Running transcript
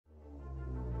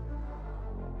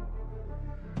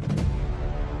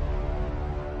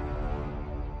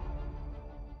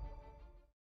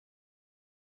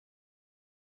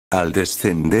Al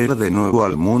descender de nuevo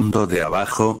al mundo de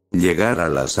abajo, llegar a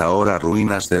las ahora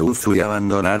ruinas de Uzu y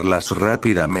abandonarlas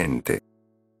rápidamente.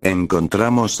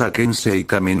 Encontramos a Kensei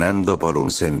caminando por un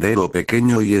sendero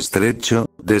pequeño y estrecho,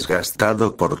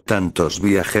 desgastado por tantos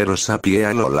viajeros a pie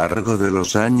a lo largo de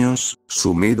los años,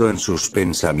 sumido en sus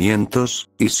pensamientos,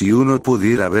 y si uno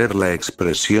pudiera ver la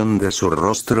expresión de su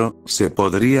rostro, se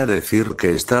podría decir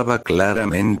que estaba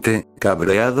claramente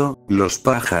cabreado. Los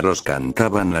pájaros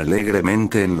cantaban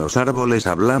alegremente en los árboles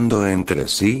hablando entre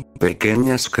sí,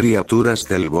 pequeñas criaturas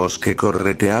del bosque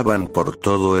correteaban por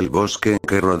todo el bosque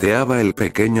que rodeaba el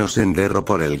pequeño sendero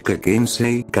por el que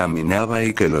Kensei caminaba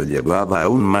y que lo llevaba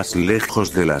aún más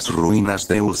lejos de las ruinas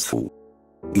de Uzu.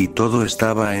 Y todo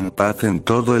estaba en paz en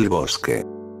todo el bosque.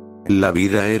 La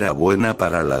vida era buena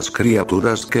para las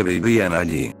criaturas que vivían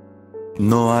allí.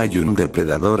 No hay un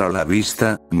depredador a la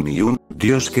vista, ni un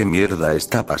 «Dios, ¿qué mierda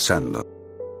está pasando?».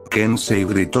 Kensei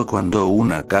gritó cuando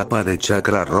una capa de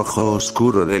chakra rojo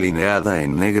oscuro delineada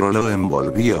en negro lo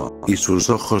envolvió, y sus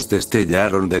ojos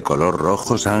destellaron de color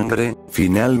rojo sangre.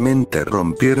 Finalmente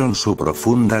rompieron su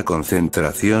profunda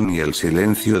concentración y el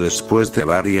silencio después de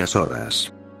varias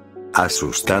horas.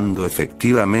 Asustando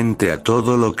efectivamente a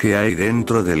todo lo que hay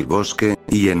dentro del bosque,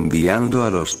 y enviando a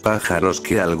los pájaros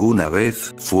que alguna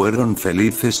vez fueron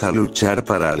felices a luchar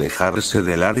para alejarse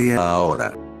del área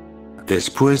ahora.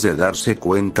 Después de darse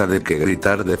cuenta de que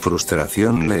gritar de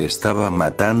frustración le estaba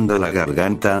matando la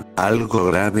garganta, algo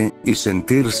grave, y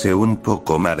sentirse un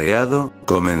poco mareado,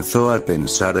 comenzó a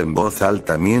pensar en voz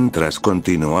alta mientras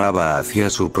continuaba hacia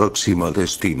su próximo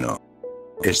destino.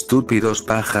 Estúpidos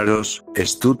pájaros,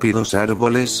 estúpidos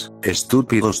árboles,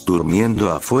 estúpidos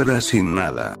durmiendo afuera sin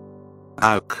nada.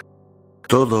 ¡Ak!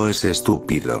 Todo es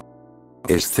estúpido.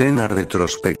 Escena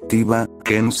retrospectiva.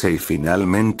 Kensei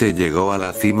finalmente llegó a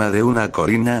la cima de una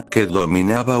colina que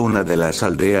dominaba una de las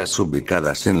aldeas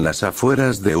ubicadas en las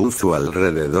afueras de Uzu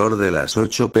alrededor de las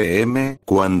 8 p.m.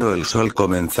 Cuando el sol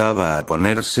comenzaba a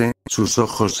ponerse, sus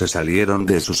ojos se salieron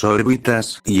de sus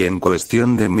órbitas y en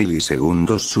cuestión de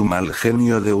milisegundos su mal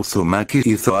genio de Uzumaki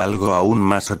hizo algo aún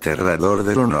más aterrador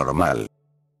de lo normal.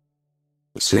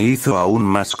 Se hizo aún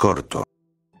más corto.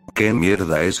 ¿Qué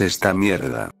mierda es esta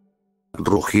mierda?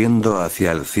 Rugiendo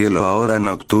hacia el cielo ahora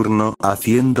nocturno,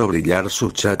 haciendo brillar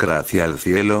su chakra hacia el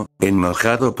cielo,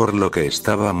 enojado por lo que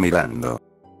estaba mirando.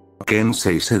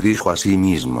 Kensei se dijo a sí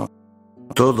mismo.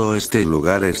 Todo este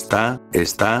lugar está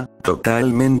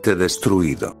totalmente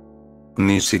destruido.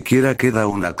 Ni siquiera queda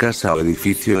una casa o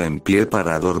edificio en pie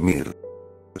para dormir.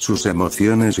 Sus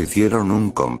emociones hicieron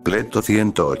un completo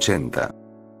 180.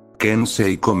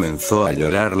 Kensei comenzó a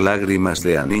llorar lágrimas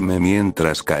de anime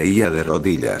mientras caía de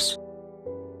rodillas.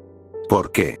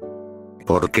 ¿Por qué?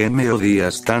 ¿Por qué me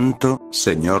odias tanto,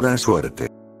 señora suerte?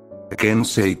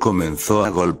 Kensei comenzó a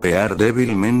golpear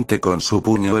débilmente con su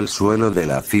puño el suelo de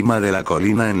la cima de la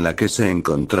colina en la que se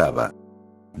encontraba.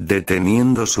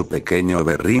 Deteniendo su pequeño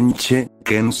berrinche,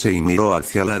 Kensei miró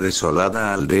hacia la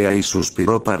desolada aldea y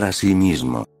suspiró para sí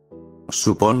mismo.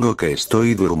 Supongo que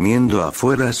estoy durmiendo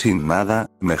afuera sin nada,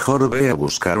 mejor ve a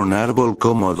buscar un árbol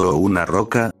cómodo o una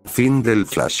roca. Fin del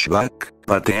flashback.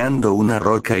 Pateando una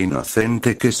roca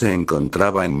inocente que se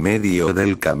encontraba en medio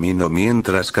del camino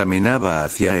mientras caminaba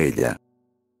hacia ella.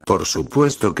 Por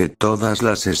supuesto que todas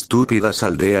las estúpidas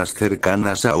aldeas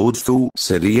cercanas a Uzu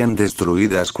serían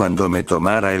destruidas cuando me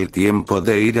tomara el tiempo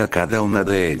de ir a cada una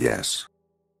de ellas.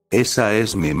 Esa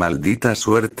es mi maldita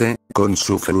suerte. Con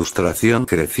su frustración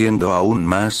creciendo aún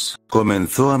más,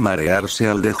 comenzó a marearse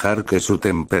al dejar que su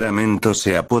temperamento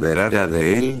se apoderara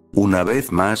de él, una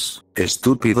vez más,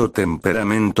 estúpido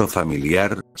temperamento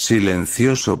familiar,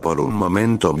 silencioso por un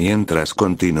momento mientras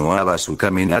continuaba su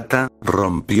caminata,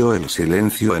 rompió el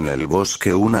silencio en el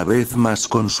bosque una vez más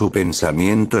con su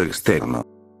pensamiento externo.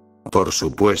 Por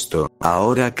supuesto,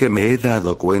 ahora que me he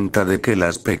dado cuenta de que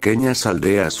las pequeñas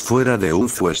aldeas fuera de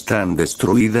Uzu están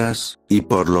destruidas, y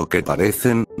por lo que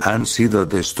parecen, han sido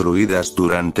destruidas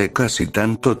durante casi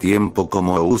tanto tiempo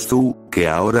como Uzu, que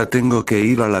ahora tengo que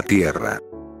ir a la tierra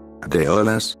de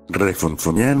olas,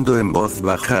 refunfuñando en voz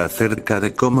baja acerca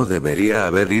de cómo debería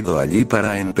haber ido allí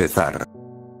para empezar.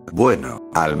 Bueno,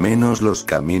 al menos los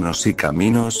caminos y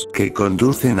caminos que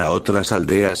conducen a otras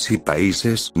aldeas y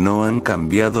países no han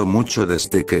cambiado mucho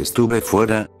desde que estuve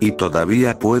fuera, y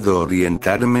todavía puedo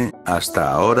orientarme.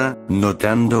 Hasta ahora,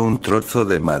 notando un trozo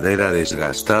de madera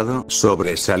desgastado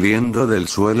sobresaliendo del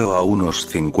suelo a unos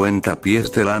 50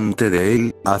 pies delante de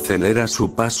él, acelera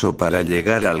su paso para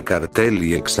llegar al cartel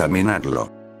y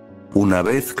examinarlo. Una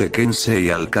vez que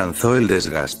Kensei alcanzó el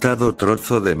desgastado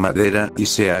trozo de madera y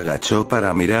se agachó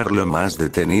para mirarlo más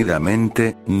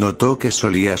detenidamente, notó que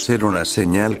solía ser una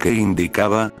señal que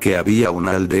indicaba que había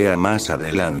una aldea más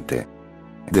adelante.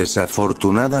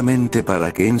 Desafortunadamente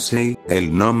para Kensei,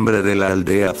 el nombre de la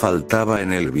aldea faltaba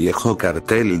en el viejo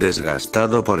cartel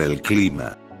desgastado por el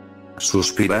clima.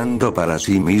 Suspirando para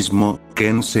sí mismo,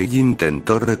 Kensei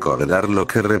intentó recordar lo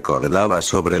que recordaba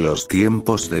sobre los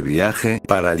tiempos de viaje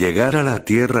para llegar a la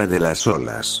Tierra de las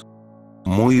Olas.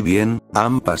 Muy bien,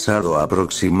 han pasado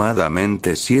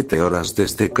aproximadamente 7 horas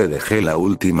desde que dejé la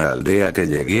última aldea que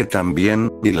llegué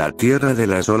también, y la Tierra de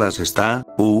las Olas está,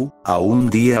 a un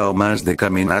día o más de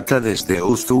caminata desde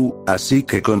Uzu, así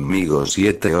que conmigo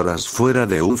 7 horas fuera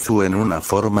de Uzu en una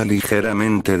forma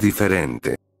ligeramente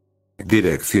diferente.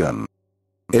 Dirección.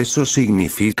 Eso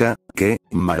significa, que,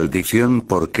 maldición,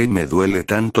 ¿por qué me duele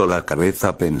tanto la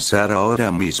cabeza pensar ahora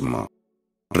mismo?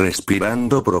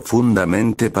 Respirando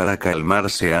profundamente para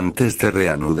calmarse antes de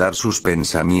reanudar sus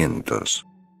pensamientos.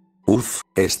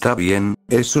 Está bien,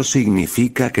 eso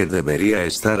significa que debería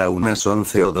estar a unas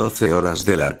 11 o 12 horas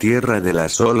de la Tierra de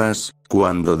las Olas,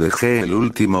 cuando dejé el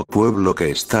último pueblo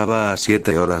que estaba a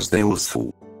 7 horas de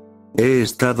Uzu. He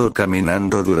estado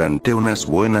caminando durante unas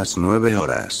buenas 9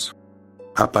 horas.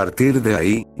 A partir de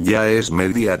ahí, ya es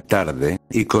media tarde,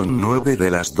 y con 9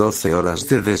 de las 12 horas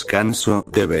de descanso,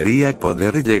 debería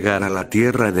poder llegar a la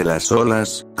Tierra de las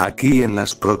Olas, aquí en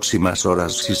las próximas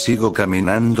horas si sigo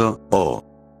caminando,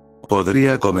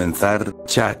 podría comenzar,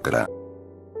 chakra.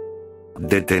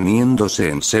 Deteniéndose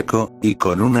en seco, y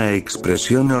con una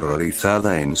expresión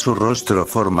horrorizada en su rostro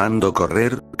formando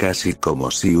correr, casi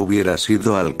como si hubiera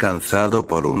sido alcanzado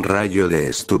por un rayo de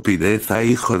estupidez.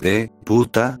 Hijo de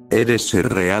puta, ¿eres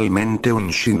realmente un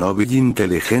shinobi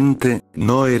inteligente?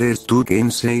 ¿No eres tú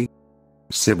Kensei?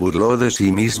 Se burló de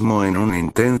sí mismo en un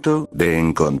intento de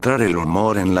encontrar el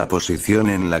humor en la posición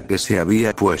en la que se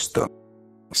había puesto.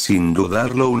 Sin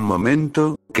dudarlo un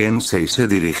momento, Kensei se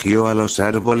dirigió a los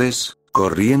árboles,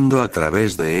 corriendo a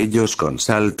través de ellos con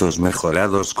saltos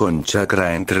mejorados con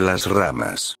chakra entre las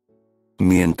ramas.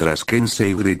 Mientras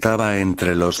Kensei gritaba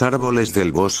entre los árboles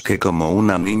del bosque como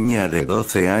una niña de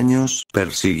 12 años,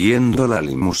 persiguiendo la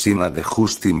limusina de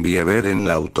Justin Bieber en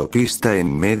la autopista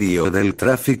en medio del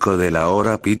tráfico de la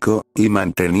hora pico, y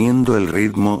manteniendo el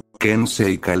ritmo,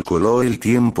 Kensei calculó el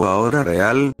tiempo ahora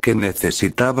real que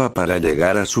necesitaba para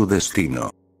llegar a su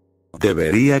destino.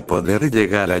 Debería poder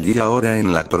llegar allí ahora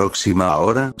en la próxima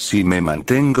hora si me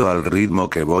mantengo al ritmo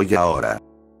que voy ahora.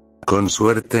 Con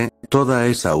suerte, toda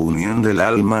esa unión del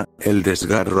alma, el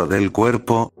desgarro del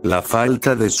cuerpo, la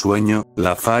falta de sueño,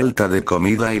 la falta de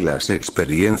comida y las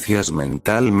experiencias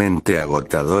mentalmente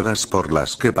agotadoras por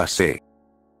las que pasé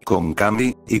con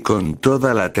Kami, y con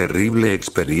toda la terrible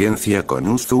experiencia con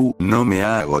Uzu, no me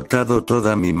ha agotado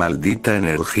toda mi maldita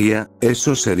energía.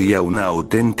 Eso sería una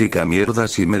auténtica mierda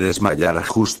si me desmayara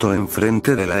justo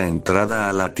enfrente de la entrada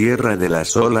a la Tierra de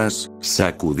las Olas,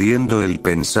 sacudiendo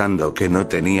pensando que no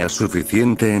tenía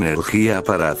suficiente energía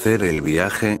para hacer el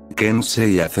viaje.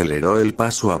 Kensei aceleró el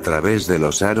paso a través de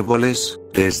los árboles,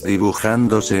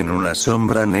 desdibujándose en una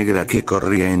sombra negra que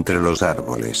corría entre los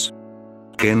árboles.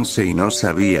 Kensei no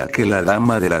sabía que la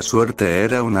dama de la suerte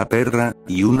era una perra,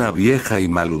 y una vieja y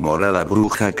malhumorada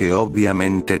bruja que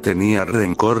obviamente tenía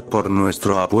rencor por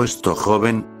nuestro apuesto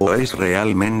joven. ¿O es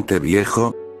realmente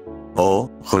viejo?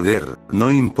 Joder,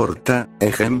 no importa,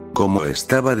 como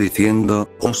estaba diciendo,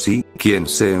 sí, quien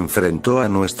se enfrentó a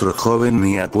nuestro joven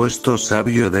y apuesto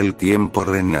sabio del tiempo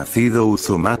renacido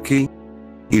Uzumaki.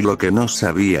 Y lo que no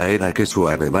sabía era que su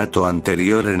arrebato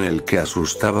anterior en el que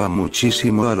asustaba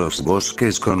muchísimo a los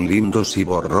bosques con lindos y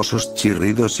borrosos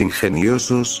chirridos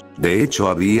ingeniosos, de hecho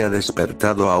había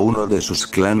despertado a uno de sus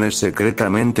clanes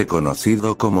secretamente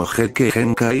conocido como Heike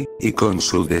Genkai, y con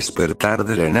su despertar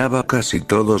drenaba casi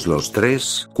todos los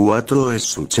 3/4 es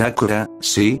su chakra.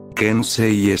 Sí,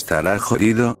 Kensei estará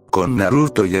jodido, con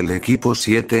Naruto y el equipo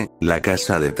 7, la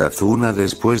casa de Tazuna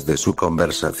después de su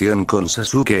conversación con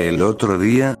Sasuke el otro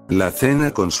día. La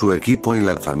cena con su equipo y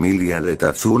la familia de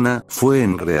Tazuna fue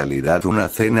en realidad una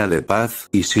cena de paz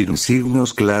y sin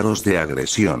signos claros de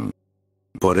agresión.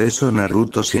 Por eso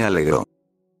Naruto se alegró.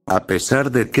 A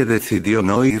pesar de que decidió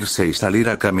no irse y salir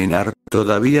a caminar,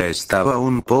 todavía estaba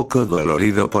un poco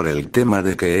dolorido por el tema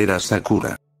de que era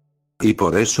Sakura. Y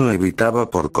por eso evitaba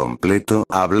por completo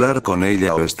hablar con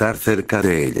ella o estar cerca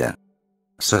de ella.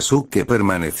 Sasuke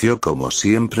permaneció como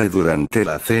siempre durante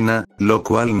la cena, lo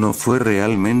cual no fue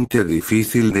realmente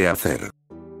difícil de hacer.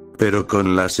 Pero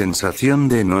con la sensación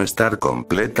de no estar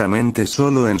completamente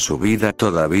solo en su vida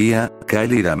todavía,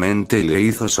 cálidamente le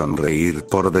hizo sonreír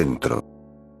por dentro.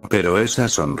 Pero esa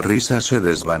sonrisa se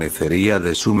desvanecería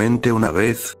de su mente una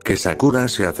vez que Sakura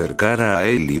se acercara a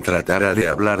él y tratara de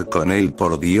hablar con él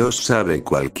por Dios sabe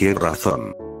cualquier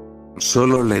razón.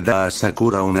 Solo le da a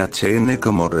Sakura un HN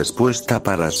como respuesta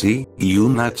para sí, y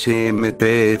un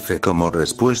HMPF como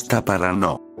respuesta para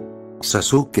no.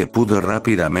 Sasuke pudo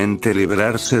rápidamente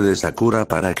librarse de Sakura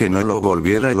para que no lo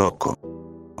volviera loco.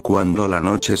 Cuando la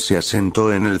noche se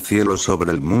asentó en el cielo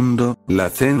sobre el mundo, la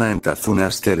cena en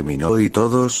tazunas terminó y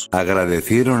todos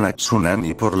agradecieron a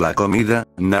Tsunami por la comida.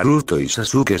 Naruto y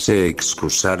Sasuke se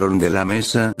excusaron de la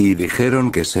mesa y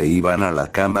dijeron que se iban a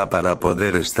la cama para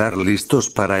poder estar listos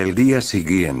para el día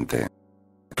siguiente.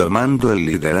 Tomando el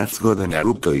liderazgo de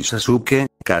Naruto y Sasuke,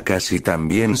 Kakashi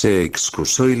también se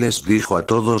excusó y les dijo a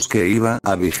todos que iba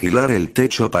a vigilar el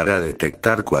techo para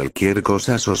detectar cualquier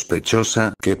cosa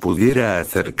sospechosa que pudiera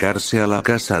acercarse a la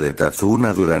casa de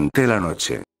Tazuna durante la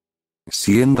noche.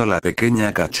 Siendo la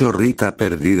pequeña cachorrita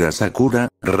perdida Sakura,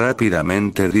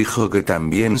 rápidamente dijo que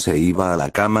también se iba a la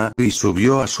cama y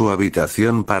subió a su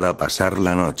habitación para pasar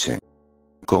la noche.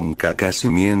 Con Kakashi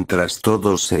mientras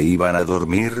todos se iban a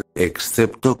dormir,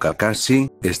 excepto Kakashi,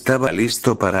 estaba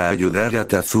listo para ayudar a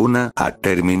Tazuna a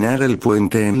terminar el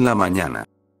puente en la mañana.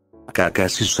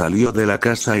 Kakashi salió de la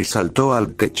casa y saltó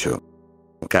al techo.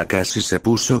 Kakashi se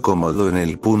puso cómodo en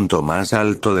el punto más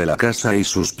alto de la casa y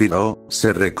suspiró,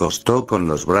 se recostó con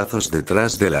los brazos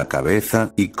detrás de la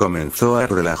cabeza y comenzó a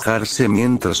relajarse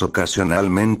mientras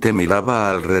ocasionalmente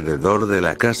miraba alrededor de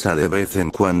la casa de vez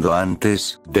en cuando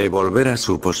antes de volver a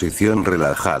su posición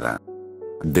relajada.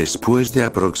 Después de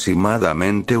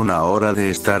aproximadamente una hora de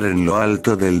estar en lo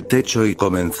alto del techo y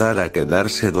comenzar a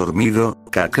quedarse dormido,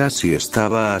 Kakashi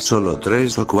estaba a solo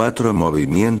 3 o 4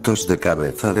 movimientos de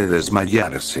cabeza de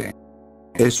desmayarse.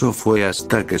 Eso fue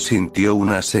hasta que sintió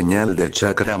una señal de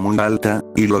chakra muy alta,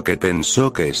 y lo que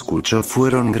pensó que escuchó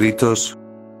fueron gritos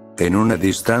en una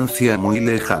distancia muy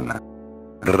lejana.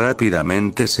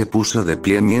 Rápidamente se puso de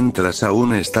pie mientras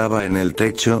aún estaba en el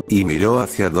techo y miró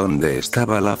hacia donde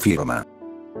estaba la firma.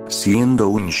 Siendo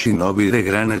un shinobi de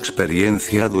gran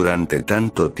experiencia durante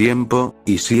tanto tiempo,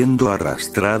 y siendo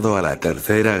arrastrado a la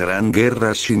tercera gran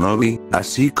guerra shinobi,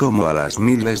 así como a las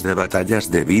miles de batallas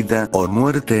de vida o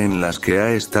muerte en las que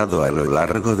ha estado a lo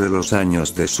largo de los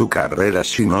años de su carrera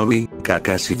shinobi,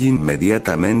 Kakashi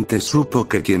inmediatamente supo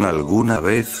que quien alguna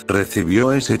vez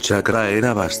recibió ese chakra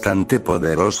era bastante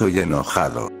poderoso y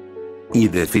enojado. Y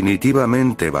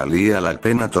definitivamente valía la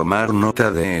pena tomar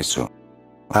nota de eso.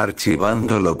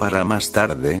 Archivándolo para más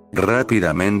tarde,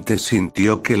 rápidamente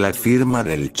sintió que la firma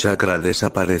del chakra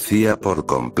desaparecía por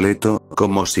completo,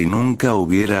 como si nunca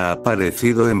hubiera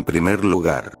aparecido en primer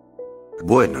lugar.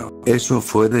 Bueno, eso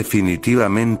fue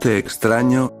definitivamente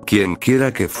extraño,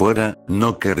 quienquiera que fuera,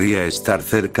 no querría estar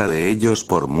cerca de ellos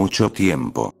por mucho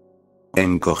tiempo.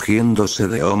 Encogiéndose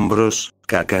de hombros,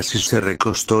 Kakashi se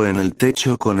recostó en el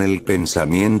techo con el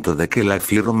pensamiento de que la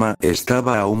firma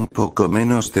estaba a un poco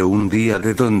menos de un día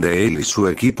de donde él y su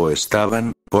equipo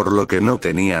estaban, por lo que no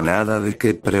tenía nada de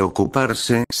qué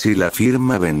preocuparse si la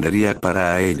firma vendría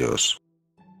para ellos.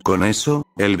 Con eso,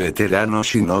 el veterano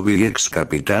shinobi y ex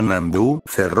capitán Ambu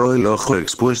cerró el ojo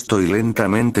expuesto y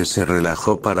lentamente se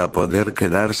relajó para poder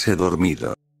quedarse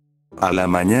dormido. A la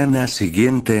mañana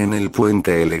siguiente en el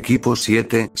puente el equipo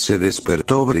 7 se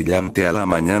despertó brillante a la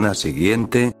mañana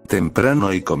siguiente,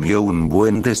 temprano y comió un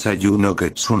buen desayuno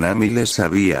que Tsunami les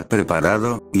había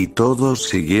preparado, y todos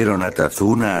siguieron a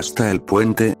Tazuna hasta el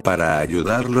puente para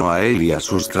ayudarlo a él y a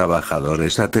sus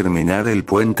trabajadores a terminar el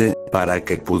puente, para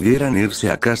que pudieran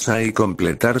irse a casa y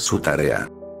completar su tarea.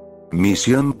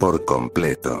 Misión por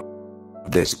completo.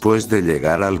 Después de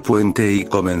llegar al puente y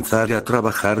comenzar a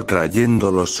trabajar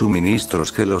trayendo los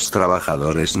suministros que los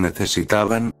trabajadores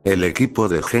necesitaban, el equipo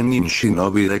de Genin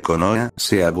Shinobi de Konoha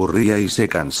se aburría y se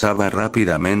cansaba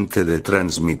rápidamente de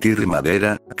transmitir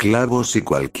madera, clavos y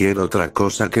cualquier otra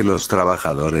cosa que los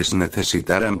trabajadores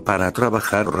necesitaran para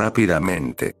trabajar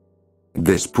rápidamente.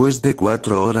 Después de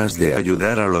 4 horas de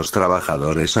ayudar a los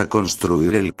trabajadores a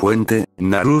construir el puente,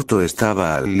 Naruto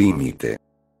estaba al límite.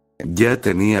 Ya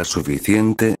tenía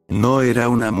suficiente, no era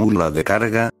una mula de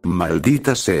carga,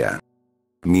 maldita sea.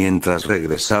 Mientras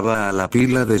regresaba a la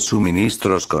pila de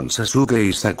suministros con Sasuke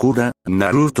y Sakura,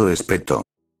 Naruto espetó.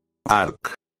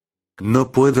 Ark.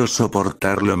 No puedo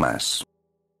soportarlo más.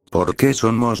 ¿Por qué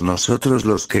somos nosotros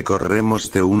los que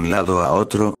corremos de un lado a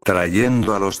otro,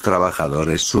 trayendo a los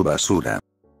trabajadores su basura?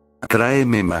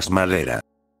 Tráeme más madera.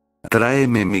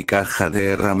 Tráeme mi caja de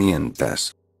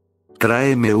herramientas.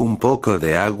 Tráeme un poco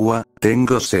de agua,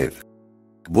 tengo sed.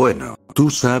 Bueno,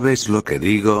 tú sabes lo que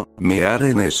digo, me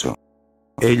haré en eso.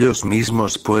 Ellos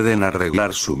mismos pueden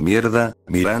arreglar su mierda,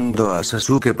 mirando a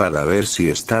Sasuke para ver si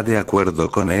está de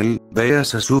acuerdo con él. Ve a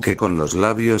Sasuke con los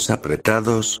labios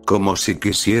apretados como si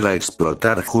quisiera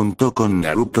explotar junto con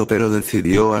Naruto, pero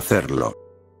decidió hacerlo.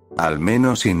 Al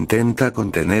menos intenta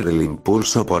contener el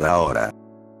impulso por ahora.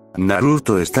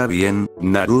 Naruto está bien.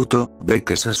 Naruto ve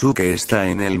que Sasuke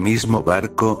está en el mismo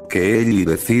barco que él y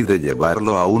decide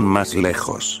llevarlo aún más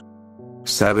lejos.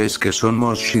 Sabes que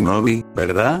somos shinobi,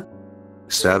 ¿verdad?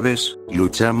 ¿Sabes?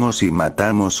 Luchamos y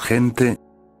matamos gente.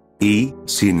 Y,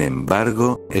 sin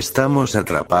embargo, estamos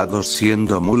atrapados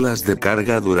siendo mulas de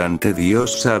carga durante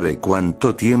Dios sabe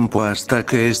cuánto tiempo hasta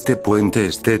que este puente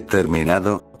esté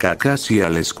terminado. Kakashi,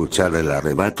 al escuchar el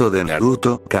arrebato de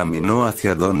Naruto, caminó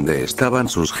hacia donde estaban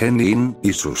sus genin,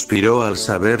 y suspiró al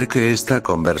saber que esta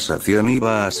conversación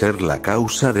iba a ser la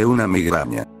causa de una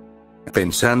migraña.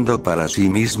 Pensando para sí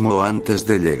mismo antes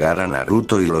de llegar a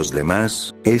Naruto y los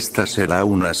demás, esta será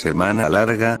una semana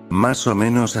larga, más o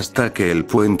menos hasta que el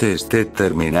puente esté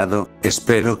terminado.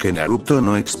 Espero que Naruto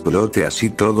no explote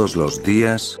así todos los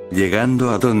días.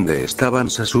 Llegando a donde estaban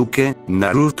Sasuke,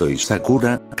 Naruto y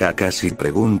Sakura, Kakashi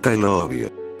pregunta lo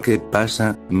obvio. ¿Qué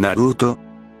pasa, Naruto?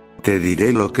 Te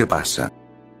diré lo que pasa.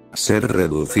 Ser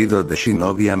reducido de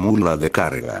shinobi a mula de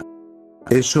carga.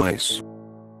 Eso es.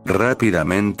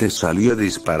 Rápidamente salió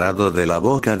disparado de la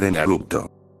boca de Naruto.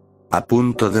 A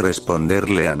punto de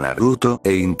responderle a Naruto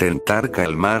e intentar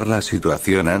calmar la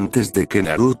situación antes de que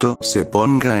Naruto se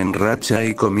ponga en racha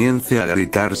y comience a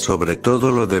gritar sobre todo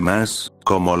lo demás,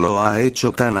 como lo ha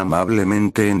hecho tan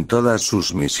amablemente en todas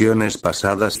sus misiones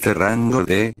pasadas de rango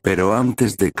D. Pero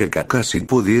antes de que Kakashi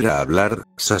pudiera hablar,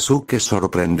 Sasuke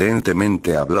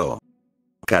sorprendentemente habló.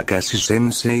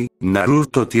 Kakashi-sensei,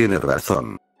 Naruto tiene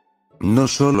razón. No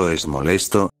solo es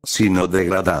molesto, sino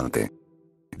degradante.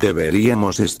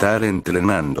 Deberíamos estar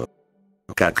entrenando.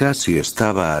 Kakashi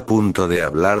estaba a punto de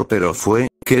hablar, pero fue,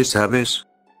 ¿qué sabes?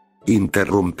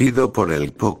 Interrumpido por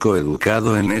el poco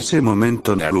educado en ese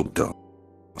momento Naruto.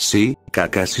 Sí,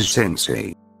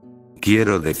 Kakashi-sensei.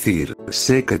 Quiero decir,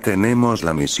 sé que tenemos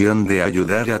la misión de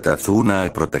ayudar a Tazuna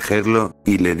a protegerlo,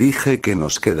 y le dije que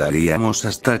nos quedaríamos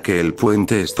hasta que el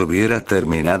puente estuviera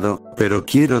terminado, pero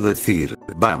quiero decir,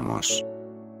 vamos.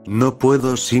 No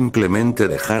puedo simplemente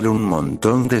dejar un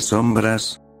montón de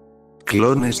sombras.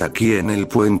 Clones aquí en el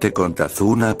puente con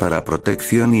Tazuna para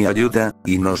protección y ayuda,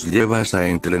 y nos llevas a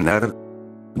entrenar.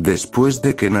 Después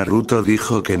de que Naruto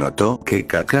dijo que notó que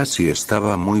Kakashi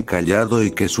estaba muy callado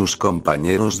y que sus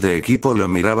compañeros de equipo lo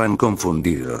miraban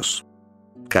confundidos.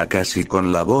 Kakashi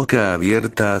con la boca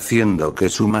abierta haciendo que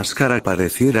su máscara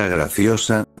pareciera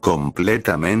graciosa,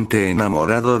 completamente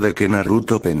enamorado de que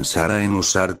Naruto pensara en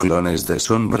usar clones de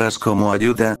sombras como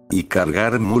ayuda, y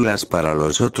cargar mulas para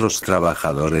los otros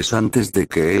trabajadores antes de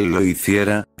que él lo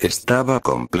hiciera, estaba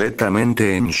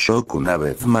completamente en shock una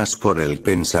vez más por el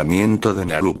pensamiento de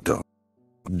Naruto.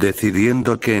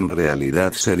 Decidiendo que en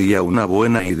realidad sería una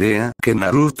buena idea que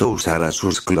Naruto usara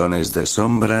sus clones de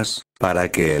sombras, para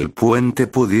que el puente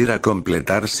pudiera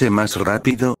completarse más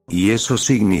rápido, y eso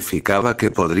significaba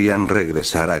que podrían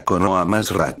regresar a Konoha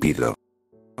más rápido.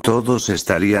 Todos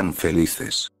estarían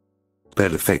felices.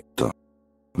 Perfecto.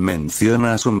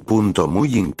 Mencionas un punto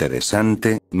muy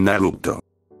interesante, Naruto.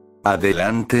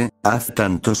 Adelante, haz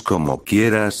tantos como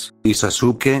quieras, y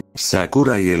Sasuke,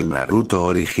 Sakura y el Naruto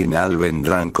original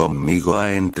vendrán conmigo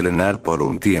a entrenar por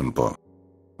un tiempo.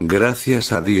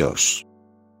 Gracias a Dios.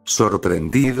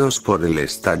 Sorprendidos por el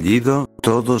estallido,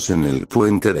 todos en el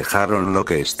puente dejaron lo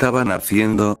que estaban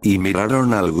haciendo y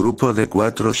miraron al grupo de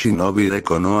 4 shinobi de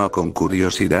Konoha con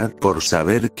curiosidad por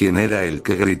saber quién era el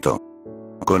que gritó.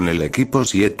 Con el equipo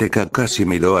 7 Kakashi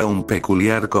miró a un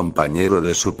peculiar compañero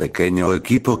de su pequeño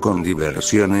equipo con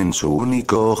diversión en su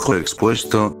único ojo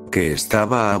expuesto, que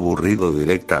estaba aburrido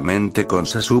directamente con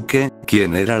Sasuke,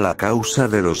 quien era la causa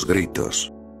de los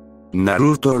gritos.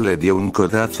 Naruto le dio un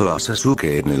codazo a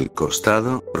Sasuke en el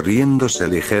costado, riéndose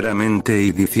ligeramente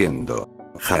y diciendo,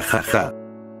 jajaja.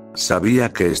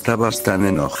 Sabía que estabas tan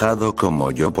enojado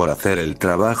como yo por hacer el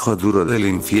trabajo duro del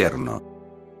infierno.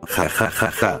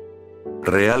 Jajajaja.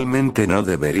 Realmente no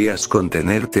deberías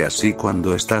contenerte así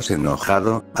cuando estás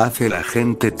enojado, hace la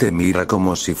gente te mira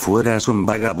como si fueras un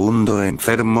vagabundo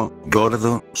enfermo,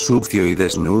 gordo, sucio y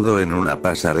desnudo en una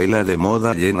pasarela de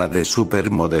moda llena de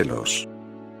supermodelos.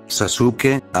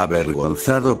 Sasuke,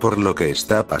 avergonzado por lo que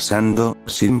está pasando,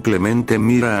 simplemente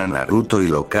mira a Naruto y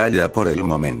lo calla por el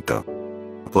momento.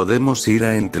 ¿Podemos ir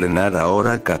a entrenar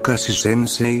ahora,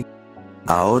 Kakashi-sensei?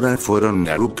 Ahora fueron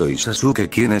Naruto y Sasuke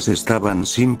quienes estaban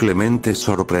simplemente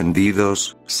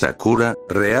sorprendidos. ¿Sakura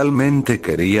realmente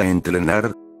quería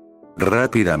entrenar?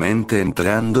 Rápidamente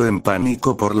entrando en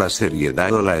pánico por la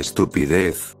seriedad o la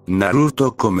estupidez,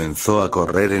 Naruto comenzó a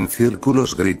correr en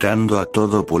círculos gritando a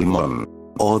todo pulmón.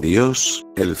 ¡Oh Dios,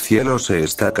 el cielo se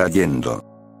está cayendo!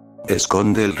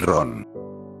 Esconde el ron.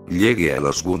 Llegue a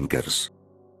los búnkers.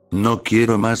 No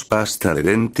quiero más pasta de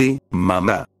denti,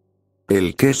 mamá.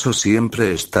 El queso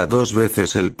siempre está 2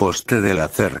 veces el poste de la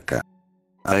cerca.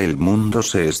 El mundo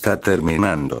se está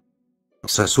terminando.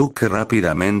 Sasuke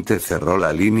rápidamente cerró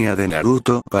la línea de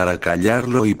Naruto para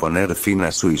callarlo y poner fin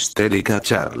a su histérica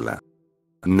charla.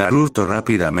 Naruto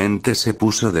rápidamente se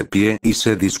puso de pie y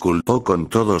se disculpó con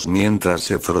todos mientras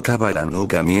se frotaba la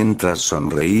nuca mientras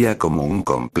sonreía como un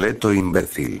completo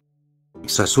imbécil.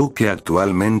 Sasuke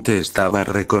actualmente estaba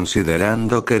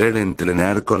reconsiderando querer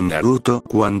entrenar con Naruto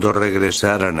cuando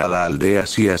regresaran a la aldea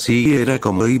si así era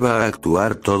como iba a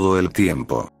actuar todo el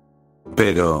tiempo.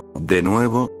 Pero, de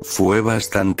nuevo, fue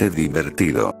bastante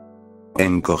divertido.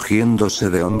 Encogiéndose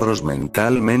de hombros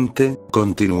mentalmente,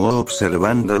 continuó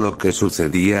observando lo que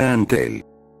sucedía ante él.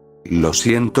 Lo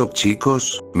siento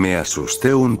chicos, me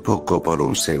asusté un poco por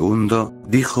un segundo,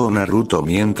 dijo Naruto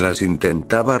mientras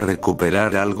intentaba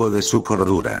recuperar algo de su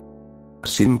cordura.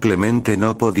 Simplemente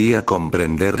no podía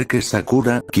comprender que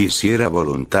Sakura quisiera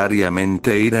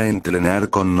voluntariamente ir a entrenar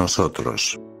con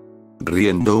nosotros.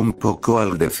 Riendo un poco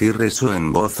al decir eso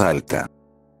en voz alta.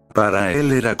 Para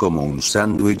él era como un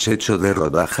sándwich hecho de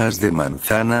rodajas de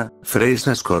manzana,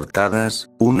 fresas cortadas,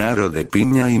 un aro de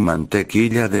piña y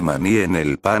mantequilla de maní en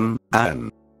el pan.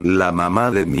 La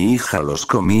mamá de mi hija los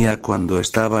comía cuando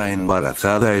estaba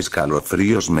embarazada.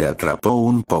 Escalofríos me atrapó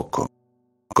un poco.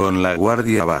 Con la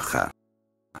guardia baja.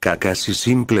 Kakashi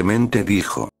simplemente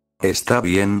dijo. Está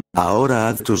bien, ahora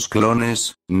haz tus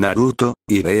clones, Naruto,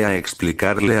 y ve a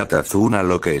explicarle a Tazuna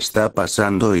lo que está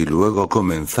pasando y luego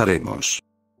comenzaremos.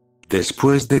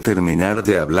 Después de terminar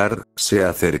de hablar, se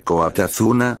acercó a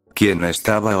Tazuna, quien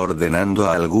estaba ordenando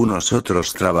a algunos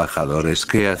otros trabajadores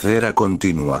qué hacer a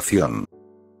continuación.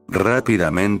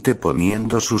 Rápidamente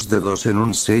poniendo sus dedos en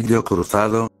un sello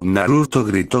cruzado, Naruto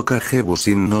gritó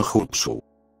Kagebusin no Jutsu.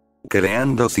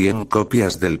 Creando 100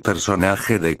 copias del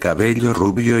personaje de cabello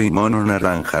rubio y mono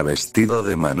naranja vestido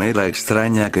de manera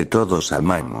extraña que todos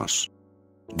amamos.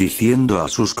 Diciendo a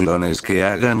sus clones que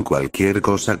hagan cualquier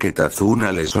cosa que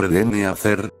Tazuna les ordene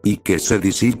hacer, y que se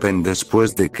disipen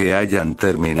después de que hayan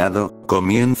terminado,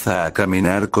 comienza a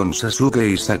caminar con Sasuke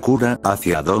y Sakura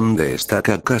hacia donde está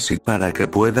Kakashi para que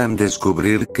puedan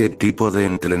descubrir qué tipo de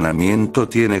entrenamiento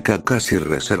tiene Kakashi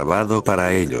reservado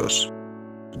para ellos.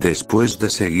 Después de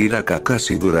seguir a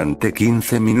Kakashi durante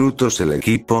 15 minutos el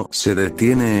equipo se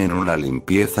detiene en una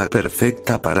limpieza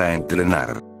perfecta para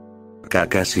entrenar.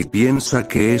 Kakashi piensa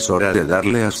que es hora de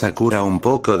darle a Sakura un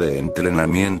poco de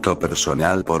entrenamiento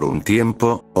personal por un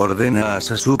tiempo, ordena a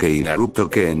Sasuke y Naruto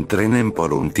que entrenen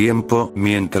por un tiempo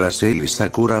mientras él y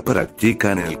Sakura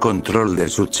practican el control de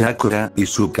su chakra y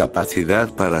su capacidad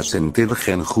para sentir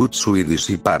genjutsu y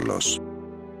disiparlos.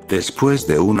 Después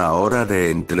de 1 hora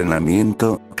de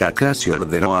entrenamiento, Kakashi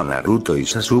ordenó a Naruto y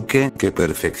Sasuke que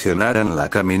perfeccionaran la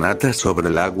caminata sobre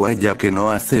el agua ya que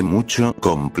no hace mucho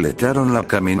completaron la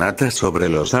caminata sobre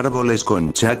los árboles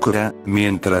con chakra,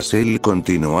 mientras él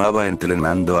continuaba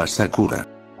entrenando a Sakura.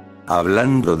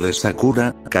 Hablando de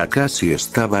Sakura, Kakashi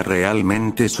estaba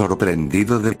realmente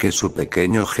sorprendido de que su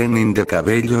pequeño genin de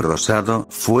cabello rosado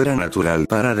fuera natural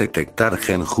para detectar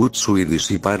genjutsu y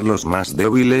disipar los más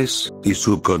débiles, y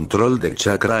su control de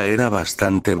chakra era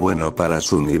bastante bueno para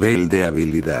su nivel de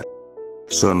habilidad.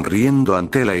 Sonriendo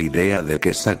ante la idea de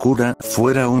que Sakura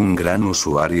fuera un gran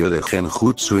usuario de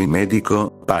genjutsu y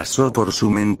médico, pasó por su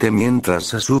mente mientras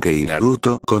Sasuke y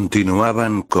Naruto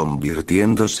continuaban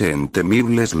convirtiéndose en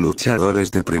temibles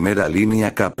luchadores de primera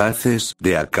línea capaces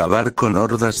de acabar con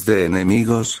hordas de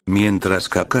enemigos, mientras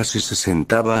Kakashi se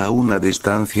sentaba a una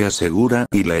distancia segura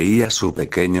y leía su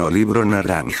pequeño libro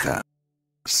naranja.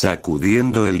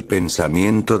 Sacudiendo el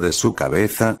pensamiento de su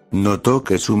cabeza, notó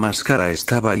que su máscara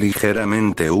estaba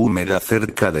ligeramente húmeda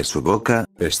cerca de su boca,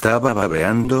 estaba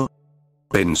babeando.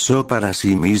 Pensó para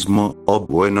sí mismo, oh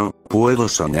bueno, puedo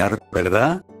soñar,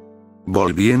 ¿verdad?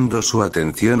 Volviendo su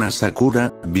atención a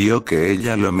Sakura, vio que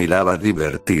ella lo miraba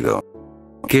divertido.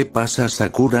 ¿Qué pasa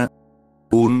Sakura?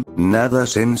 Nada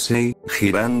sensei,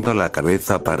 girando la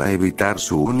cabeza para evitar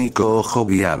su único ojo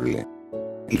viable.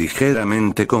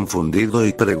 Ligeramente confundido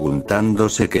y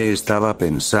preguntándose qué estaba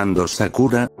pensando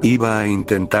Sakura, iba a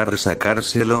intentar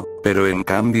sacárselo, pero en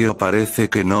cambio parece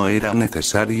que no era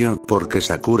necesario porque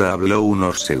Sakura habló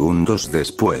unos segundos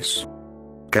después.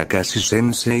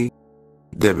 Kakashi-sensei.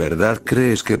 ¿de verdad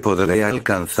crees que podré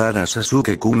alcanzar a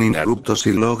Sasuke-kun y Naruto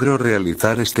si logro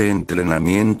realizar este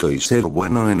entrenamiento y ser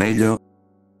bueno en ello?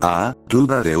 Ah,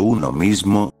 duda de uno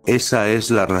mismo, esa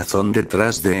es la razón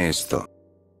detrás de esto.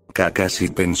 Kakashi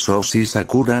pensó: sí,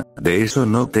 Sakura, de eso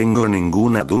no tengo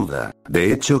ninguna duda,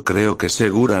 de hecho creo que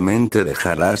seguramente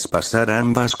dejarás pasar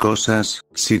ambas cosas,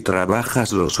 si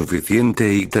trabajas lo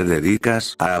suficiente y te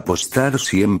dedicas a apostar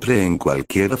siempre en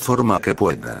cualquier forma que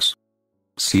puedas.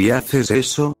 Si haces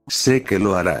eso, sé que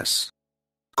lo harás.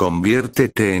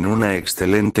 Conviértete en una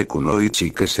excelente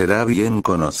kunoichi que será bien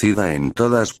conocida en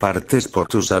todas partes por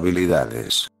tus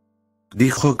habilidades.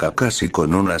 Dijo Kakashi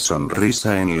con una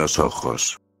sonrisa en los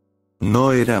ojos.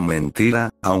 No era mentira,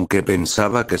 aunque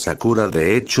pensaba que Sakura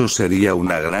de hecho sería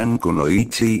una gran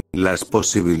kunoichi, las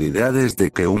posibilidades de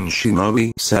que un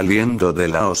shinobi saliendo de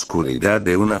la oscuridad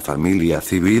de una familia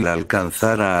civil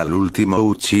alcanzara al último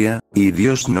Uchiha, y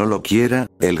Dios no lo quiera,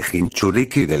 el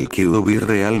Jinchuriki del Kyuubi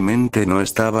realmente no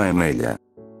estaba en ella.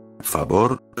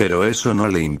 Favor, pero eso no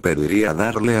le impediría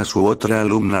darle a su otra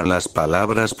alumna las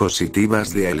palabras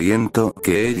positivas de aliento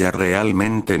que ella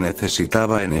realmente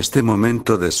necesitaba en este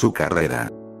momento de su carrera.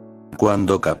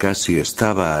 Cuando Kakashi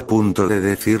estaba a punto de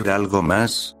decir algo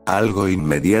más, algo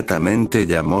inmediatamente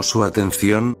llamó su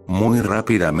atención, muy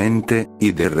rápidamente,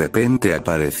 y de repente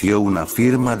apareció una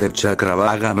firma de chakra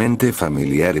vagamente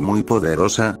familiar y muy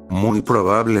poderosa, muy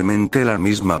probablemente la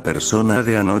misma persona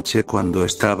de anoche cuando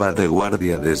estaba de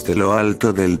guardia desde lo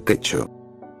alto del techo.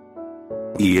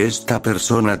 Y esta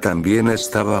persona también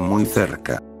estaba muy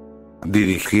cerca.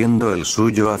 Dirigiendo el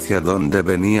suyo hacia donde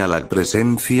venía la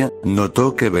presencia,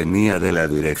 notó que venía de la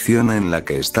dirección en la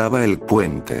que estaba el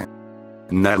puente.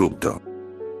 Naruto.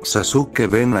 Sasuke,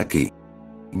 ven aquí.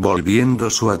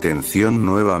 Volviendo su atención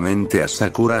nuevamente a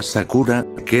Sakura. Sakura,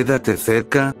 quédate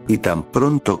cerca, y tan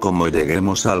pronto como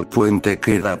lleguemos al puente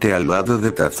quédate al lado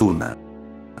de Tazuna.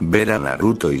 Ver a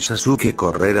Naruto y Sasuke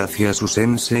correr hacia su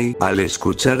sensei al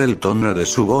escuchar el tono de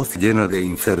su voz lleno de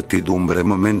incertidumbre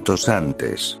momentos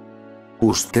antes.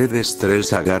 Ustedes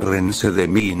tres agárrense de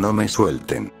mí y no me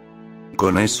suelten.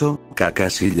 Con eso,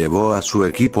 Kakashi llevó a su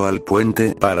equipo al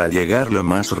puente para llegar lo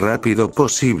más rápido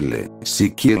posible. Si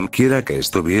quien quiera que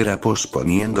estuviera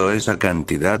posponiendo esa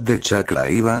cantidad de chakra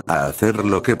iba a hacer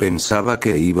lo que pensaba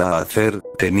que iba a hacer,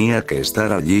 tenía que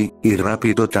estar allí, y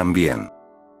rápido también.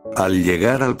 Al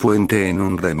llegar al puente en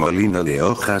un remolino de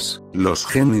hojas, los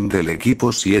genin del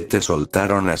equipo 7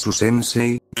 soltaron a su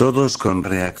sensei, todos con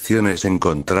reacciones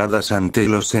encontradas ante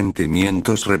los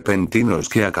sentimientos repentinos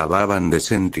que acababan de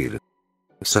sentir.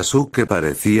 Sasuke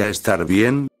parecía estar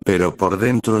bien, pero por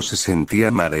dentro se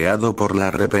sentía mareado por la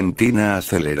repentina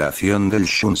aceleración del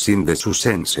shunshin de su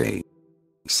sensei.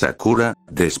 Sakura,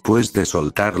 después de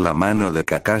soltar la mano de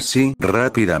Kakashi,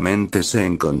 rápidamente se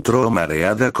encontró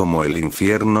mareada como el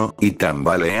infierno, y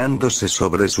tambaleándose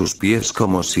sobre sus pies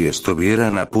como si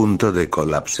estuvieran a punto de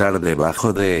colapsar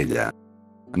debajo de ella.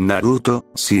 Naruto,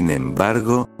 sin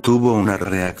embargo, tuvo una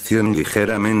reacción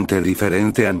ligeramente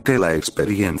diferente ante la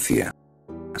experiencia.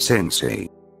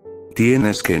 Sensei.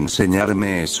 Tienes que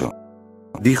enseñarme eso.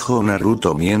 Dijo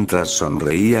Naruto mientras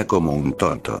sonreía como un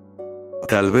tonto.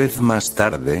 Tal vez más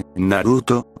tarde,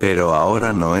 Naruto, pero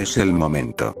ahora no es el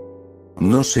momento.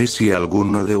 No sé si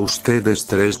alguno de ustedes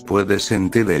tres puede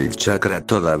sentir el chakra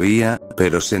todavía,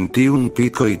 pero sentí un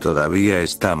pico y todavía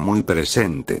está muy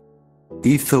presente.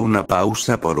 Hizo una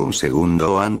pausa por un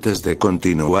segundo antes de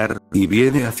continuar, y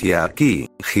viene hacia aquí,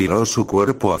 giró su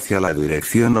cuerpo hacia la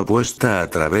dirección opuesta a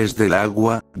través del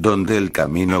agua, donde el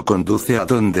camino conduce a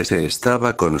donde se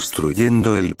estaba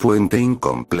construyendo el puente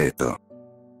incompleto.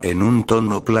 En un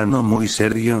tono plano muy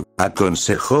serio,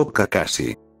 aconsejó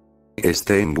Kakashi.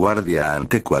 Esté en guardia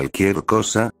ante cualquier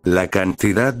cosa, la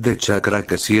cantidad de chakra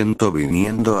que siento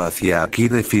viniendo hacia aquí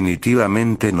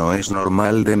definitivamente no es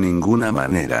normal de ninguna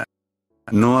manera.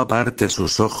 No aparte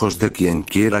sus ojos de quien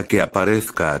quiera que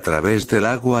aparezca a través del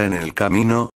agua en el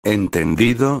camino,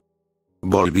 ¿entendido?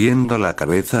 Volviendo la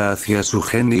cabeza hacia su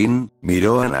genin,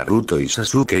 miró a Naruto y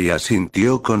Sasuke y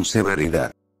asintió con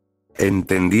severidad.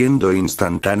 Entendiendo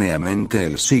instantáneamente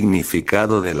el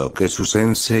significado de lo que su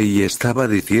sensei estaba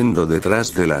diciendo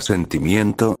detrás del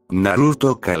asentimiento,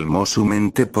 Naruto calmó su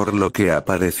mente por lo que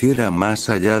apareciera más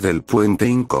allá del puente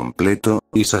incompleto,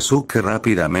 y Sasuke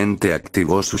rápidamente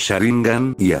activó su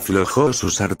Sharingan y aflojó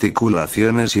sus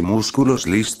articulaciones y músculos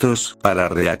listos para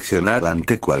reaccionar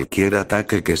ante cualquier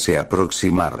ataque que se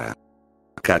aproximara.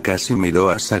 Kakashi miró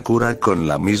a Sakura con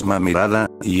la misma mirada,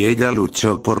 y ella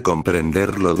luchó por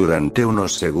comprenderlo durante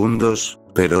unos segundos,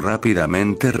 pero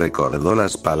rápidamente recordó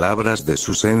las palabras de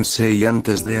su sensei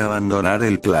antes de abandonar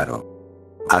el claro.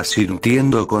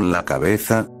 Asintiendo con la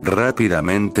cabeza,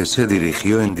 rápidamente se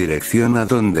dirigió en dirección a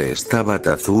donde estaba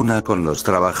Tazuna con los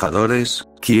trabajadores,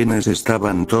 quienes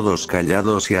estaban todos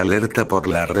callados y alerta por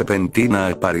la repentina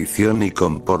aparición y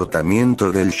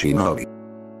comportamiento del shinobi.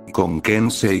 Con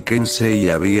Kensei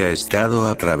había estado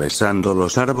atravesando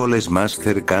los árboles más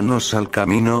cercanos al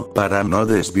camino para no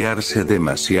desviarse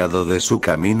demasiado de su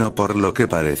camino, por lo que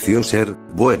pareció ser,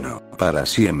 bueno, para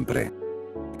siempre.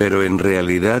 Pero en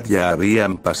realidad ya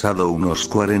habían pasado unos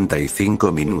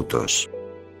 45 minutos.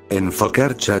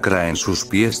 Enfocar chakra en sus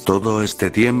pies todo este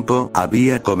tiempo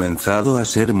había comenzado a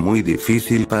ser muy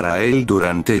difícil para él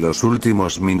durante los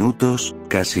últimos minutos,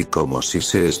 casi como si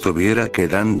se estuviera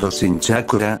quedando sin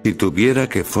chakra y tuviera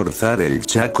que forzar el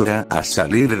chakra a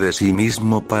salir de sí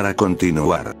mismo para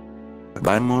continuar.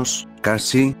 Vamos,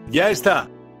 casi. ¡Ya está!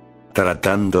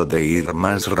 Tratando de ir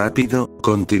más rápido,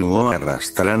 continuó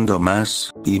arrastrando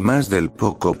más y más del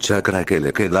poco chakra que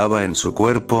le quedaba en su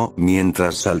cuerpo,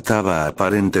 mientras saltaba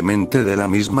aparentemente de la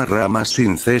misma rama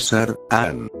sin cesar.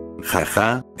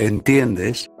 Jaja,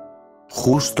 ¿entiendes?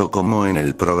 Justo como en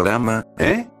el programa,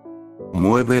 ¿eh?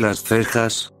 Mueve las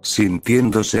cejas,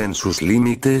 sintiéndose en sus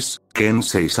límites.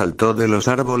 Kensei saltó de los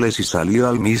árboles y salió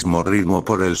al mismo ritmo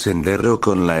por el sendero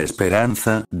con la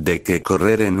esperanza de que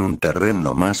correr en un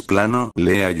terreno más plano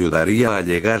le ayudaría a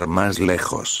llegar más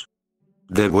lejos.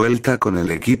 De vuelta con el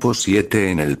equipo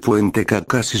 7 en el puente,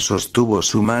 Kakashi sostuvo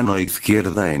su mano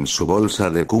izquierda en su bolsa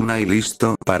de cuna y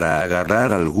listo para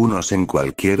agarrar algunos en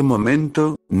cualquier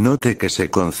momento. Note que se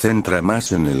concentra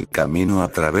más en el camino a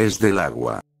través del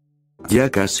agua. Ya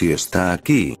casi está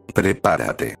aquí,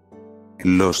 prepárate.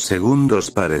 Los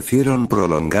segundos parecieron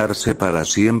prolongarse para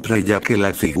siempre, ya que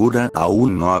la figura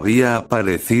aún no había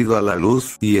aparecido a la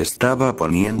luz y estaba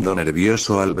poniendo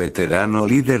nervioso al veterano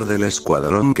líder del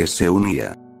escuadrón que se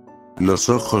unía. Los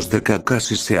ojos de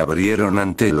Kakashi se abrieron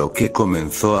ante lo que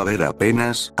comenzó a ver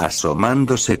apenas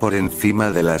asomándose por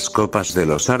encima de las copas de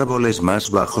los árboles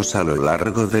más bajos a lo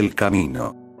largo del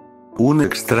camino. Un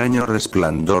extraño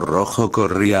resplandor rojo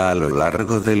corría a lo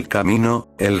largo del camino,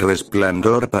 el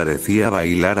resplandor parecía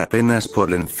bailar apenas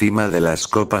por encima de las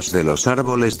copas de los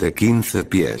árboles de 15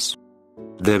 pies.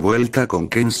 De vuelta con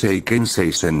Kensei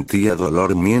sentía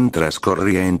dolor mientras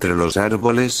corría entre los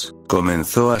árboles,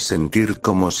 comenzó a sentir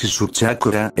como si su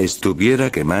chakra estuviera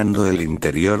quemando el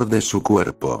interior de su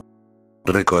cuerpo.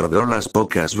 Recordó las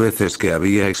pocas veces que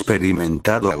había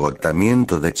experimentado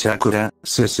agotamiento de chakra,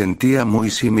 se sentía muy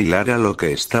similar a lo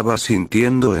que estaba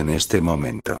sintiendo en este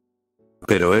momento.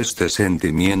 Pero este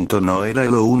sentimiento no era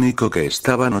lo único que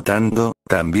estaba notando,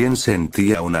 también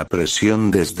sentía una presión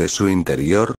desde su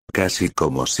interior, casi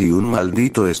como si un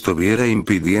maldito estuviera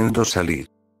impidiendo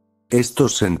salir.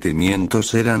 Estos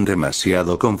sentimientos eran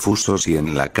demasiado confusos y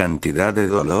en la cantidad de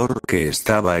dolor que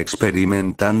estaba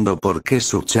experimentando porque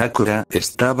su chakra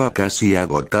estaba casi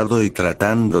agotado y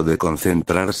tratando de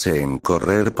concentrarse en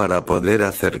correr para poder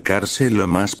acercarse lo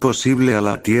más posible a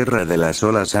la tierra de las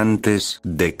olas antes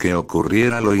de que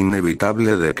ocurriera lo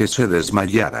inevitable de que se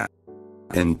desmayara.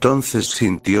 Entonces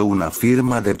sintió una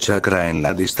firma de chakra en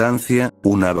la distancia,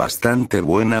 una bastante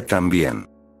buena también.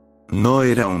 No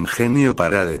era un genio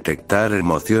para detectar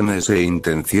emociones e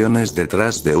intenciones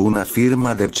detrás de una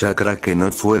firma de chakra que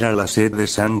no fuera la sed de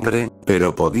sangre,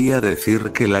 pero podía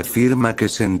decir que la firma que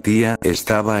sentía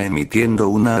estaba emitiendo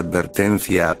una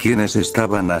advertencia a quienes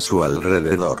estaban a su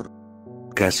alrededor.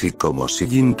 Casi como si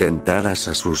intentaras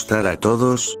asustar a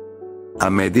todos. A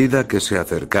medida que se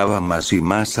acercaba más y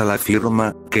más a la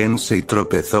firma, Kensei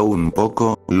tropezó un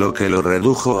poco, lo que lo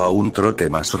redujo a un trote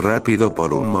más rápido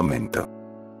por un momento.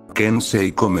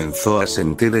 Kensei comenzó a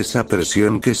sentir esa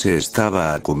presión que se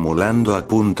estaba acumulando a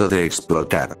punto de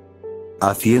explotar.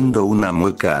 Haciendo una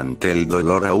mueca ante el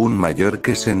dolor aún mayor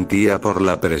que sentía por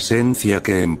la presencia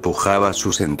que empujaba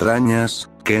sus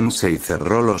entrañas, Kensei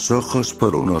cerró los ojos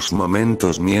por unos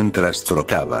momentos mientras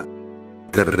trotaba.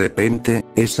 De repente,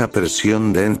 esa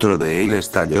presión dentro de él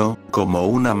estalló, como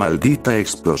una maldita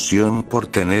explosión por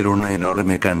tener una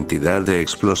enorme cantidad de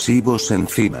explosivos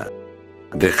encima.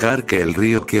 Dejar que el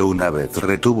río que una vez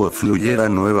retuvo fluyera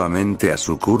nuevamente a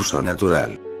su curso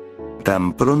natural.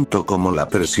 Tan pronto como la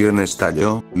presión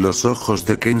estalló, los ojos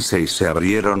de Kensei se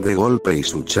abrieron de golpe y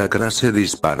su chakra se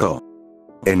disparó.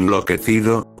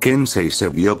 Enloquecido, Kensei se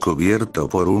vio cubierto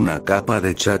por una capa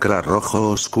de chakra rojo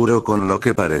oscuro con lo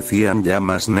que parecían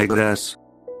llamas negras.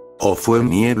 ¿O fue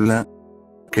niebla?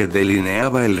 Que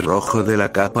delineaba el rojo de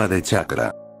la capa de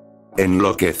chakra.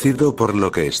 Enloquecido por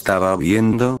lo que estaba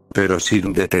viendo, pero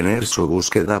sin detener su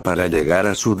búsqueda para llegar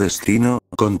a su destino,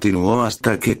 continuó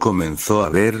hasta que comenzó a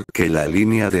ver que la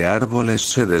línea de árboles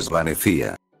se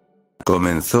desvanecía.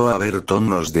 Comenzó a ver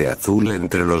tonos de azul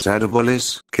entre los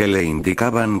árboles, que le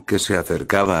indicaban que se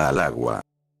acercaba al agua.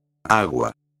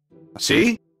 Agua.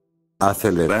 ¿Sí?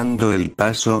 Acelerando el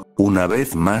paso, una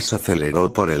vez más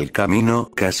aceleró por el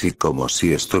camino casi como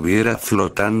si estuviera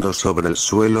flotando sobre el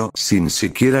suelo sin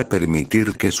siquiera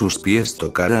permitir que sus pies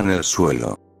tocaran el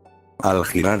suelo. Al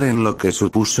girar en lo que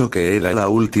supuso que era la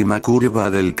última curva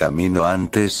del camino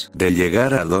antes de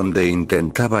llegar a donde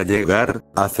intentaba llegar,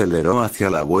 aceleró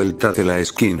hacia la vuelta de la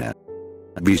esquina.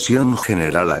 Visión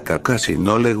general. A Kakashi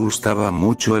no le gustaba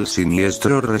mucho el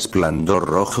siniestro resplandor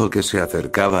rojo que se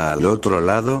acercaba al otro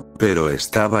lado, pero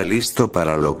estaba listo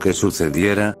para lo que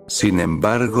sucediera. Sin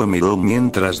embargo, miró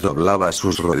mientras doblaba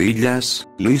sus rodillas,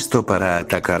 listo para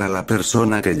atacar a la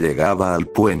persona que llegaba al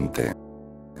puente.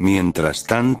 Mientras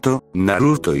tanto,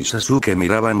 Naruto y Sasuke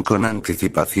miraban con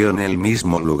anticipación el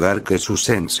mismo lugar que su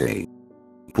sensei.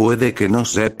 Puede que no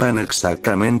sepan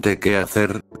exactamente qué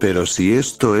hacer, pero si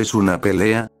esto es una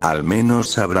pelea, al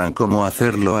menos sabrán cómo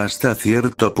hacerlo hasta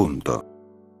cierto punto.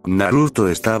 Naruto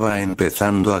estaba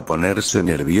empezando a ponerse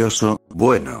nervioso.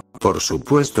 Bueno, por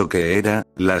supuesto que era,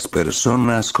 las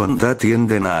personas con Da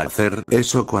tienden a hacer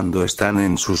eso cuando están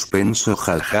en suspenso,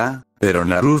 jaja, pero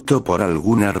Naruto por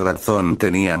alguna razón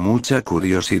tenía mucha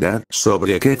curiosidad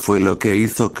sobre qué fue lo que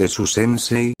hizo que su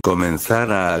sensei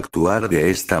comenzara a actuar de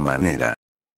esta manera.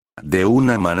 De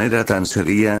una manera tan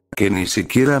seria, que ni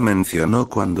siquiera mencionó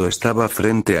cuando estaba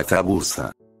frente a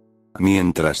Zabuza.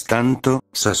 Mientras tanto,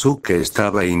 Sasuke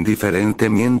estaba indiferente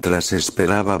mientras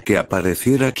esperaba que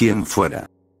apareciera quien fuera.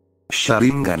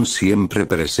 Sharingan siempre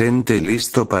presente y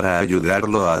listo para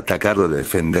ayudarlo a atacar o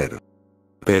defender.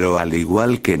 Pero al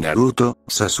igual que Naruto,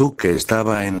 Sasuke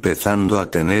estaba empezando a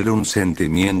tener un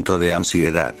sentimiento de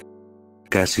ansiedad.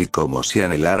 Casi como si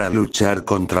anhelara luchar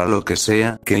contra lo que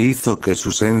sea que hizo que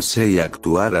su sensei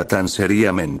actuara tan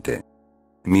seriamente.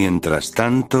 Mientras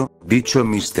tanto, dicho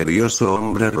misterioso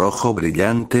hombre rojo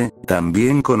brillante,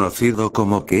 también conocido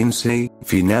como Kensei,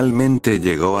 finalmente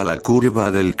llegó a la curva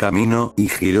del camino y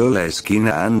giró la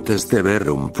esquina antes de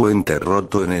ver un puente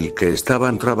roto en el que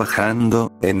estaban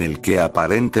trabajando, en el que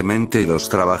aparentemente los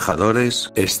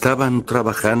trabajadores estaban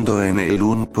trabajando en él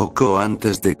un poco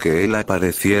antes de que él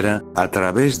apareciera, a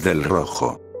través del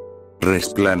rojo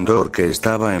resplandor que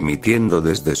estaba emitiendo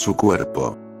desde su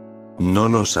cuerpo. No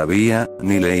lo sabía,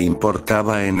 ni le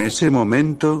importaba en ese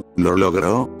momento. Lo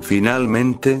logró,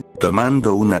 finalmente,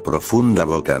 tomando una profunda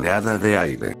bocanada de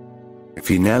aire.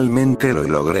 Finalmente lo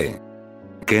logré.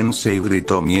 Kensei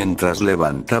gritó mientras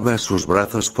levantaba sus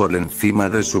brazos por encima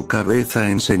de su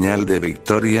cabeza en señal de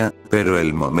victoria, pero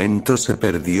el momento se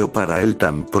perdió para él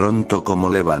tan pronto como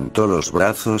levantó los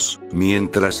brazos,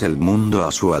 mientras el mundo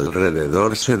a su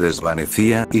alrededor se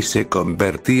desvanecía y se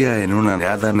convertía en una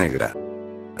nada negra.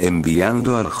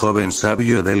 Enviando al joven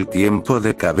sabio del tiempo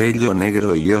de cabello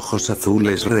negro y ojos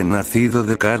azules renacido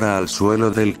de cara al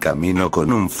suelo del camino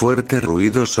con un fuerte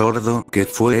ruido sordo que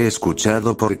fue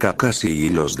escuchado por Kakashi y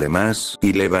los demás,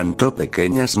 y levantó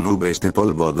pequeñas nubes de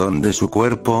polvo donde su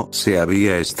cuerpo se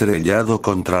había estrellado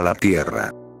contra la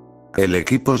tierra. El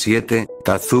equipo 7,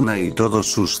 Tazuna y todos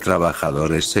sus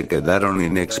trabajadores se quedaron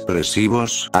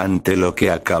inexpresivos ante lo que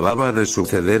acababa de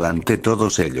suceder ante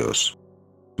todos ellos.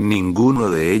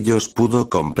 Ninguno de ellos pudo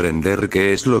comprender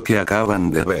qué es lo que acaban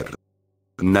de ver.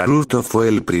 Naruto fue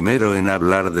el primero en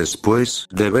hablar después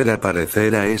de ver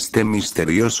aparecer a este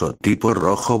misterioso tipo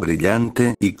rojo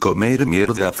brillante y comer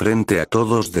mierda frente a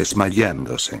todos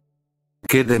desmayándose.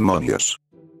 ¿Qué demonios?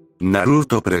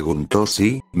 Naruto preguntó.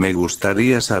 Sí, me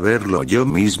gustaría saberlo yo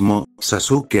mismo.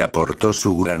 Sasuke aportó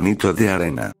su granito de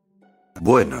arena.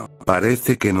 Bueno,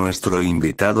 parece que nuestro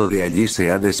invitado de allí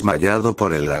se ha desmayado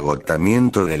por el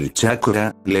agotamiento del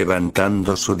chakra,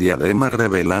 levantando su diadema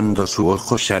revelando su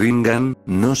ojo Sharingan.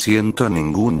 No siento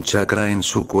ningún chakra en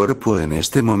su cuerpo en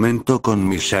este momento con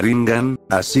mi Sharingan,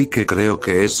 así que creo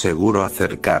que es seguro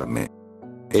acercarme.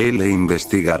 Le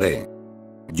investigaré.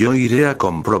 Yo iré a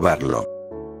comprobarlo.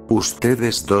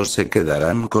 Ustedes dos se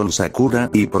quedarán con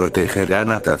Sakura y protegerán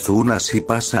a Tazuna si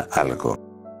pasa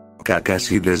algo.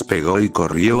 Kakashi despegó y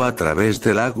corrió a través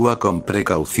del agua con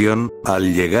precaución.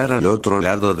 Al llegar al otro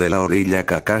lado de la orilla,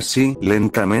 Kakashi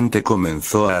lentamente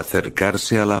comenzó a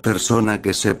acercarse a la persona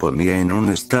que se ponía en un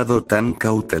estado tan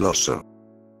cauteloso.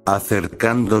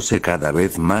 Acercándose cada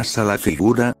vez más a la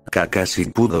figura, Kakashi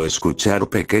pudo escuchar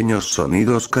pequeños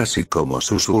sonidos casi como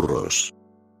susurros.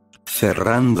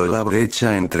 Cerrando la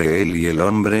brecha entre él y el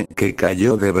hombre que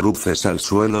cayó de bruces al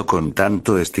suelo con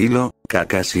tanto estilo,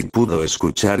 Kakashi pudo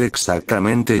escuchar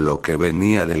exactamente lo que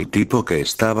venía del tipo que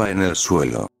estaba en el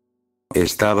suelo.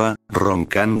 Estaba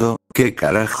roncando. ¿Qué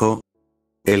carajo?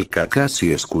 El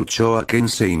Kakashi escuchó a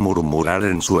Kensei murmurar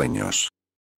en sueños.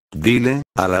 Dile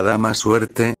a la dama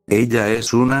suerte, ella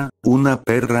es una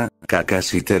perra.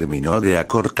 Kakashi terminó de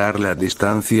acortar la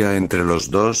distancia entre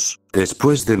los dos,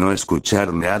 después de no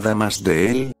escuchar nada más de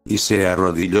él, y se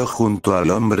arrodilló junto al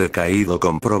hombre caído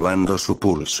comprobando su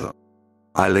pulso.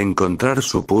 Al encontrar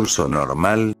su pulso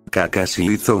normal,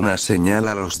 Kakashi hizo una señal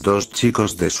a los dos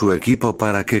chicos de su equipo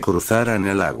para que cruzaran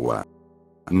el agua.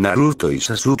 Naruto y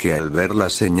Sasuke al ver la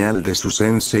señal de su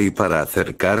sensei para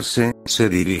acercarse, se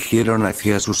dirigieron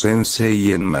hacia su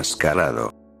sensei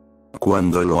enmascarado.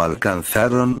 Cuando lo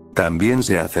alcanzaron, también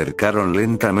se acercaron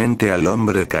lentamente al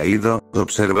hombre caído,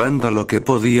 observando lo que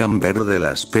podían ver del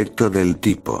aspecto del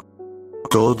tipo.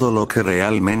 Todo lo que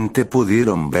realmente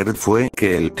pudieron ver fue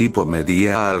que el tipo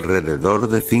medía alrededor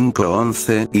de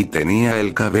 5'11", y tenía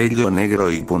el cabello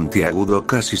negro y puntiagudo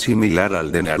casi similar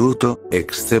al de Naruto,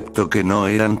 excepto que no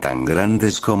eran tan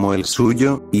grandes como el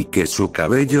suyo, y que su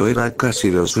cabello era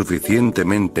casi lo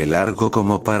suficientemente largo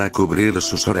como para cubrir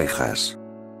sus orejas.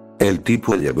 El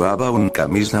tipo llevaba una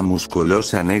camisa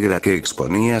musculosa negra que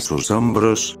exponía sus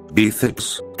hombros,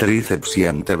 bíceps, tríceps y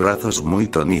antebrazos muy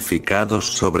tonificados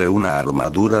sobre una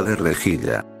armadura de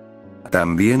rejilla.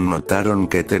 También notaron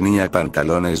que tenía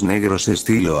pantalones negros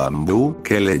estilo ambú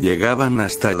que le llegaban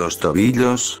hasta los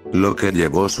tobillos, lo que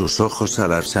llevó sus ojos a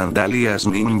las sandalias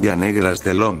ninja negras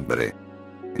del hombre.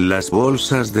 Las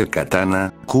bolsas de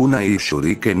katana, kuna y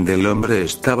shuriken del hombre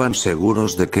estaban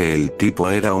seguros de que el tipo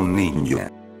era un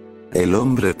ninja. El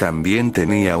hombre también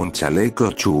tenía un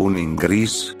chaleco chuunin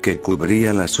gris que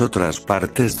cubría las otras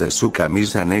partes de su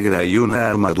camisa negra y una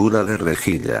armadura de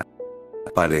rejilla.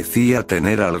 Parecía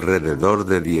tener alrededor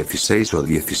de 16 o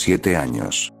 17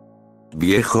 años.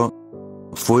 ¿Viejo?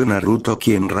 Fue Naruto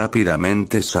quien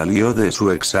rápidamente salió de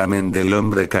su examen del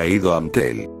hombre caído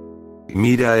ante él.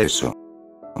 Mira eso.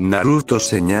 Naruto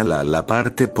señala la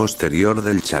parte posterior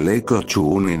del chaleco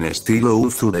chuunin estilo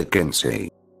Uzu de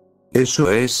Kensei.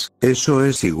 Eso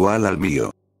es igual al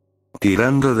mío.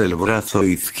 Tirando del brazo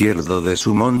izquierdo de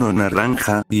su mono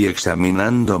naranja y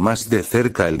examinando más de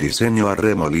cerca el diseño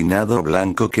arremolinado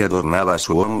blanco que adornaba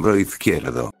su hombro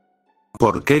izquierdo.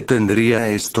 ¿Por qué tendría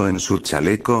esto en su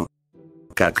chaleco?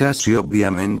 Kakashi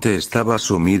obviamente estaba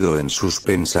sumido en sus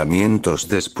pensamientos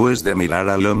después de mirar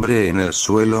al hombre en el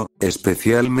suelo,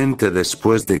 especialmente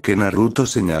después de que Naruto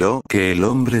señaló que el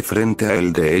hombre frente a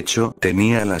él de hecho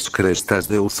tenía las crestas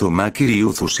de Uzumaki y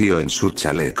Uzushio en su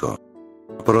chaleco.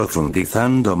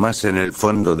 Profundizando más en el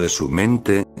fondo de su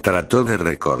mente, trató de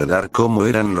recordar cómo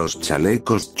eran los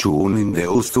chalecos chuunin de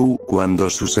Uzu cuando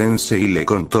su sensei le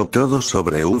contó todo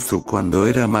sobre Uzu cuando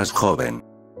era más joven.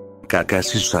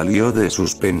 Kakashi salió de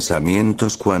sus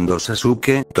pensamientos cuando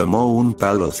Sasuke tomó un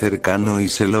palo cercano y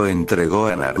se lo entregó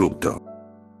a Naruto.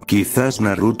 Quizás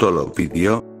Naruto lo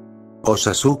pidió. O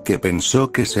Sasuke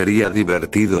pensó que sería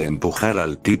divertido empujar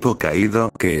al tipo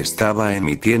caído que estaba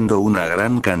emitiendo una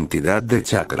gran cantidad de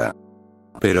chakra.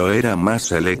 Pero era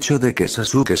más el hecho de que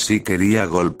Sasuke sí quería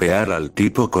golpear al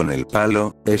tipo con el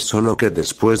palo, es solo que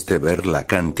después de ver la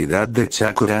cantidad de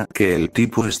chakra que el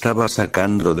tipo estaba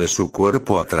sacando de su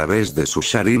cuerpo a través de su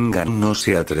Sharingan no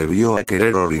se atrevió a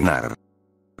querer orinar.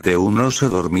 De un oso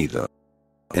dormido.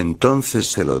 Entonces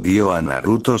se lo dio a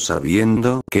Naruto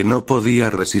sabiendo que no podía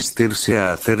resistirse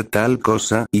a hacer tal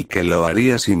cosa y que lo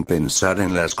haría sin pensar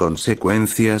en las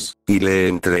consecuencias, y le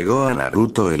entregó a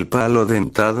Naruto el palo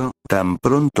dentado. Tan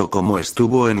pronto como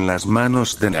estuvo en las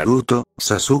manos de Naruto,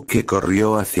 Sasuke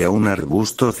corrió hacia un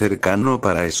arbusto cercano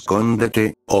para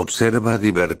escóndete, observa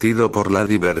divertido por la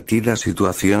divertida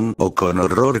situación o con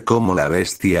horror como la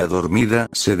bestia dormida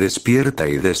se despierta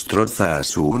y destroza a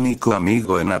su único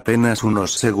amigo en apenas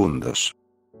unos segundos.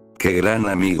 ¡Qué gran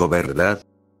amigo, ¿verdad?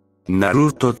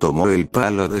 Naruto tomó el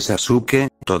palo de Sasuke,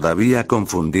 todavía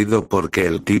confundido porque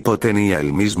el tipo tenía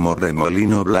el mismo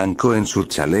remolino blanco en su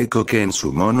chaleco que en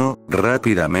su mono,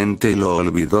 rápidamente lo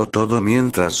olvidó todo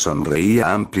mientras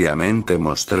sonreía ampliamente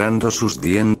mostrando sus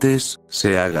dientes,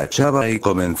 se agachaba y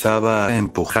comenzaba a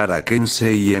empujar a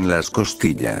Kensei en las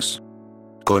costillas.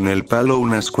 Con el palo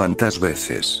unas cuantas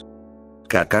veces.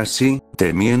 Kakashi,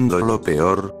 temiendo lo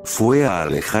peor, fue a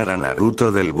alejar a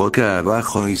Naruto del boca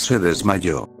abajo y se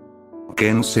desmayó.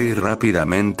 Kensei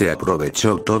rápidamente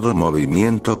aprovechó todo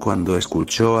movimiento cuando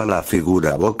escuchó a la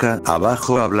figura boca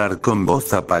abajo hablar con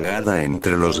voz apagada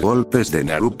entre los golpes de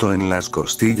Naruto en las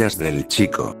costillas del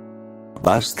chico.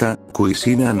 Basta,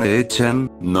 Kuisina-ne-chan,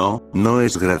 no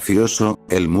es gracioso.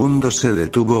 El mundo se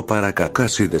detuvo para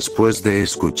Kakashi después de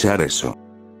escuchar eso.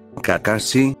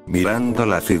 Kakashi, mirando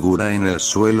la figura en el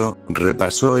suelo,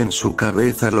 repasó en su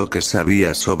cabeza lo que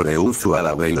sabía sobre Uzu a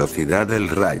la velocidad del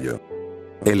rayo.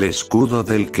 El escudo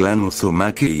del clan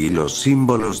Uzumaki y los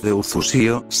símbolos de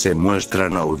Uzushio se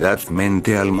muestran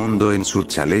audazmente al mundo en su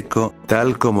chaleco,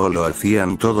 tal como lo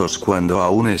hacían todos cuando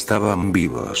aún estaban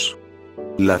vivos.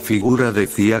 La figura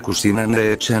decía Kusina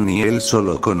Neechan y él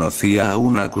solo conocía a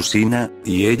una Kusina,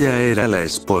 y ella era la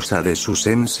esposa de su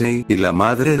sensei y la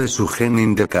madre de su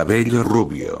genin de cabello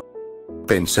rubio.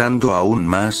 Pensando aún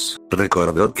más,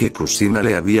 recordó que Kusina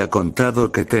le había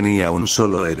contado que tenía un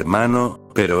solo hermano,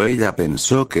 pero ella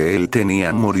pensó que él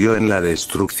murió en la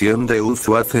destrucción de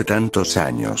Uzu hace tantos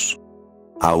años.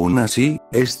 Aún así,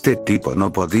 este tipo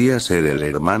no podía ser el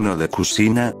hermano de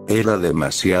Kusina, era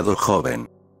demasiado joven.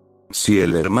 Si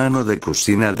el hermano de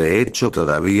Kusina de hecho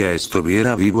todavía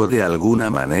estuviera vivo de alguna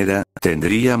manera,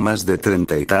 tendría más de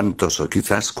 30 y tantos o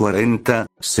quizás 40,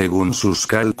 según sus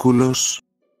cálculos.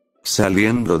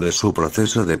 Saliendo de su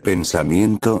proceso de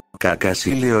pensamiento,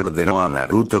 Kakashi le ordenó a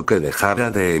Naruto que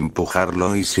dejara de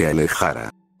empujarlo y se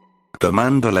alejara.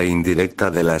 Tomando la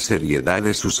indirecta de la seriedad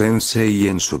de su sensei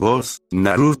en su voz,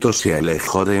 Naruto se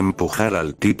alejó de empujar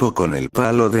al tipo con el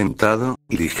palo dentado,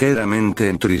 ligeramente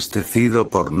entristecido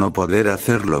por no poder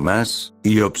hacerlo más,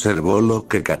 y observó lo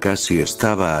que Kakashi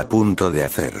estaba a punto de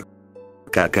hacer.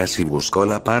 Kakashi buscó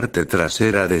la parte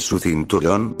trasera de su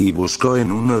cinturón y buscó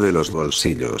en uno de los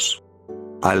bolsillos.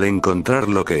 Al encontrar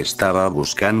lo que estaba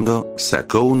buscando,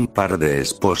 sacó un par de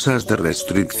esposas de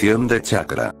restricción de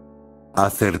chakra.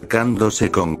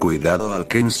 Acercándose con cuidado al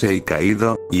Kensei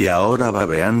caído, y ahora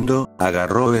babeando,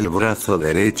 agarró el brazo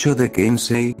derecho de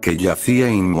Kensei que yacía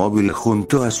inmóvil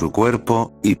junto a su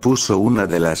cuerpo, y puso una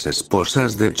de las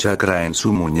esposas de chakra en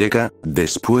su muñeca.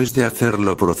 Después de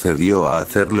hacerlo procedió a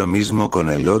hacer lo mismo con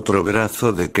el otro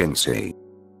brazo de Kensei.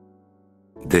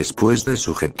 Después de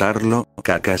sujetarlo,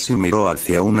 Kakashi miró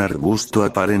hacia un arbusto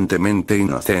aparentemente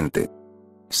inocente.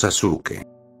 Sasuke.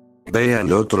 Ve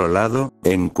al otro lado,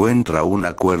 encuentra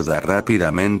una cuerda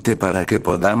rápidamente para que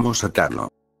podamos atarlo.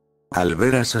 Al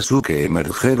ver a Sasuke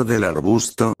emerger del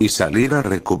arbusto y salir a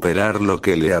recuperar lo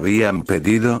que le habían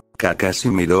pedido, Kakashi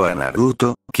miró a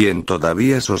Naruto, quien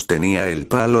todavía sostenía el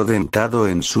palo dentado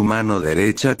en su mano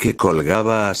derecha que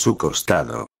colgaba a su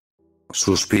costado.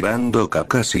 Suspirando,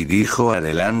 Kakashi dijo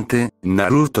adelante.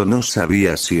 Naruto no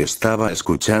sabía si estaba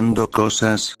escuchando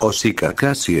cosas o si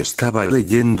Kakashi estaba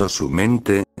leyendo su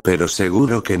mente, pero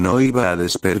seguro que no iba a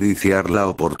desperdiciar la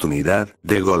oportunidad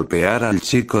de golpear al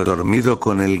chico dormido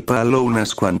con el palo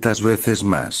unas cuantas veces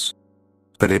más.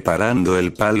 Preparando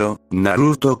el palo,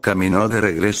 Naruto caminó de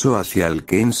regreso hacia el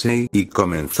Kensei y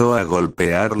comenzó a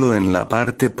golpearlo en la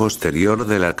parte posterior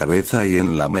de la cabeza y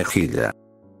en la mejilla.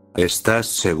 ¿Estás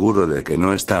seguro de que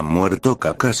no está muerto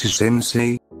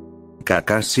Kakashi-sensei?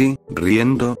 Kakashi,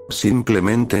 riendo,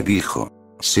 simplemente dijo: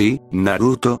 sí,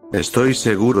 Naruto, estoy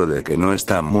seguro de que no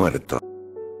está muerto.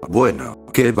 Bueno,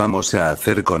 ¿qué vamos a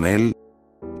hacer con él?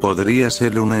 ¿Podría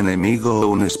ser un enemigo o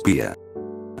un espía?,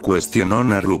 cuestionó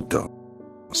Naruto.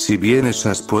 Si bien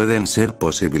esas pueden ser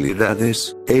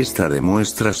posibilidades, esta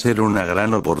demuestra ser una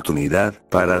gran oportunidad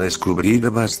para descubrir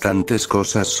bastantes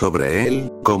cosas sobre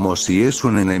él, como si es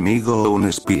un enemigo o un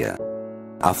espía.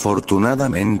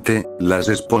 Afortunadamente, las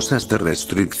esposas de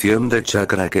restricción de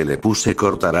chakra que le puse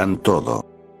cortarán todo.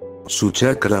 Su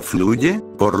chakra fluye,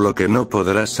 por lo que no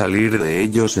podrá salir de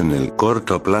ellos en el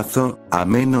corto plazo, a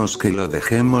menos que lo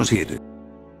dejemos ir.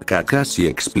 Kakashi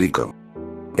explicó.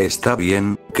 Está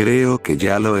bien, creo que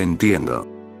ya lo entiendo.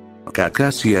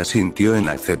 Kakashi asintió en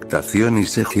aceptación y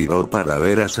se giró para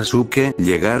ver a Sasuke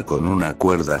llegar con una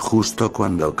cuerda justo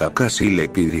cuando Kakashi le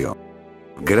pidió.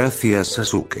 Gracias,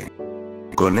 Sasuke.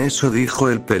 Con eso dijo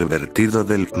el pervertido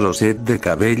del closet de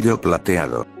cabello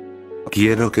plateado.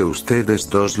 Quiero que ustedes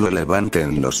dos lo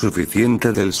levanten lo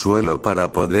suficiente del suelo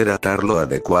para poder atarlo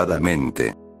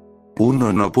adecuadamente.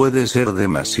 Uno no puede ser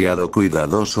demasiado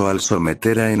cuidadoso al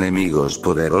someter a enemigos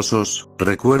poderosos,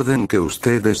 recuerden que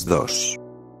ustedes dos.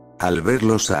 Al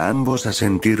verlos a ambos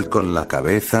asentir con la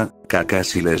cabeza,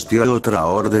 Kakashi les dio otra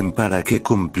orden para que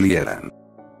cumplieran.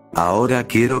 Ahora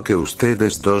quiero que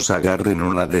ustedes dos agarren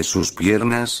una de sus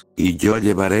piernas, y yo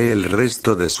llevaré el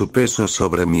resto de su peso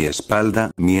sobre mi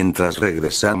espalda mientras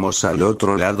regresamos al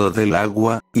otro lado del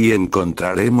agua, y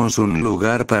encontraremos un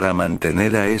lugar para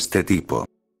mantener a este tipo.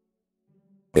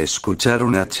 Escuchar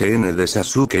un HN de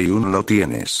Sasuke y un lo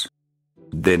tienes.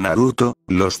 De Naruto,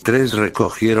 los tres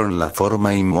recogieron la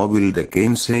forma inmóvil de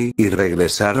Kensei y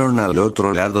regresaron al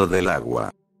otro lado del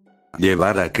agua.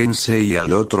 Llevar a Kensei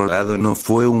al otro lado no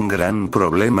fue un gran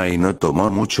problema y no tomó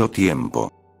mucho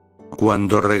tiempo.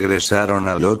 Cuando regresaron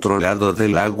al otro lado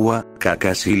del agua,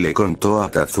 Kakashi le contó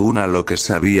a Tazuna lo que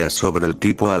sabía sobre el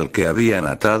tipo al que habían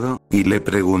atado, y le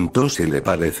preguntó si le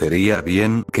parecería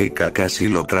bien que Kakashi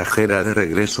lo trajera de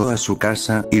regreso a su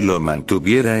casa y lo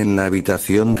mantuviera en la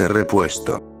habitación de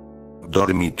repuesto,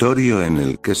 dormitorio en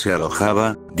el que se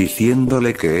alojaba,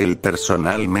 diciéndole que él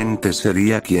personalmente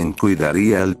sería quien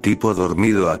cuidaría al tipo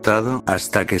dormido atado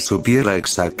hasta que supiera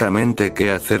exactamente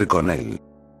qué hacer con él.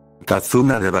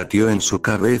 Tazuna debatió en su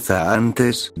cabeza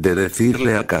antes de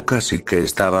decirle a Kakashi que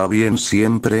estaba bien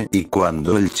siempre y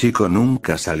cuando el chico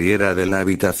nunca saliera de la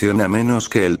habitación a menos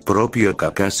que el propio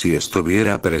Kakashi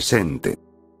estuviera presente.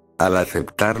 Al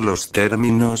aceptar los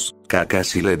términos,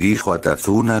 Kakashi le dijo a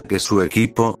Tazuna que su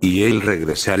equipo y él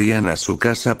regresarían a su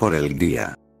casa por el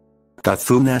día.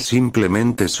 Tazuna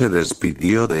simplemente se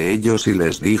despidió de ellos y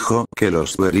les dijo que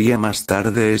los vería más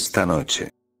tarde esta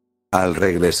noche. Al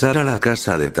regresar a la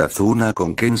casa de Tazuna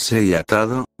con Kensei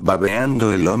atado,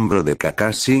 babeando el hombro de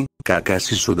Kakashi,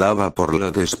 Kakashi sudaba por lo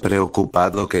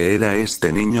despreocupado que era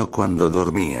este niño cuando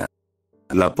dormía.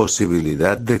 La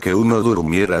posibilidad de que uno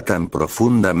durmiera tan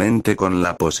profundamente con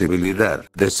la posibilidad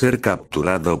de ser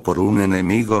capturado por un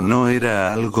enemigo no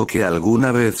era algo que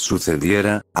alguna vez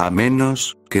sucediera, a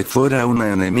menos que fuera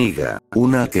una enemiga,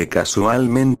 una que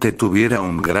casualmente tuviera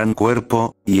un gran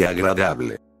cuerpo, y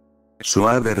agradable.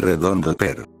 Suave redondo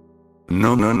pero.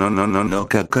 No,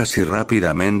 Kakashi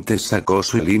rápidamente sacó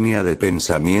su línea de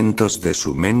pensamientos de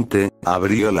su mente,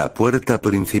 abrió la puerta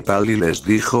principal y les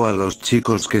dijo a los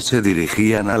chicos que se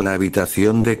dirigían a la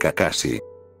habitación de Kakashi.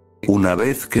 Una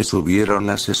vez que subieron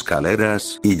las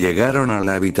escaleras y llegaron a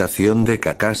la habitación de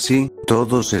Kakashi,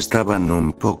 todos estaban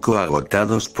un poco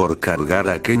agotados por cargar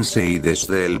a Kensei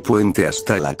desde el puente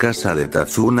hasta la casa de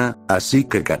Tazuna, así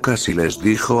que Kakashi les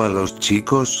dijo a los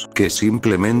chicos que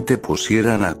simplemente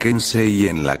pusieran a Kensei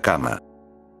en la cama.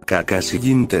 Kakashi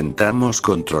intentamos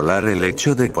controlar el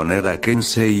hecho de poner a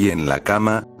Kensei en la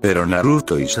cama, pero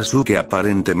Naruto y Sasuke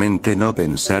aparentemente no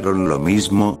pensaron lo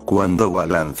mismo cuando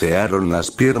balancearon las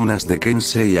piernas de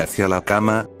Kensei hacia la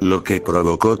cama, lo que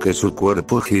provocó que su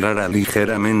cuerpo girara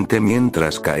ligeramente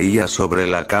mientras caía sobre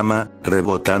la cama,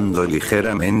 rebotando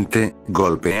ligeramente,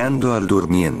 golpeando al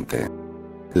durmiente.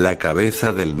 La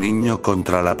cabeza del niño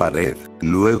contra la pared,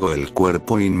 luego el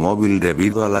cuerpo inmóvil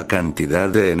debido a la cantidad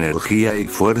de energía y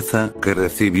fuerza que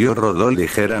recibió rodó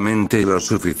ligeramente lo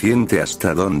suficiente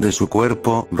hasta donde su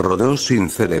cuerpo rodó sin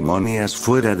ceremonias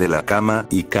fuera de la cama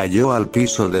y cayó al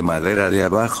piso de madera de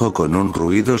abajo con un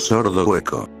ruido sordo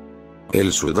hueco.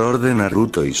 El sudor de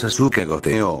Naruto y Sasuke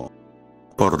goteó.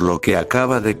 Por lo que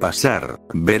acaba de pasar,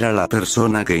 ver a la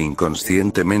persona que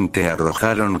inconscientemente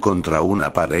arrojaron contra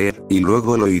una pared, y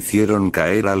luego lo hicieron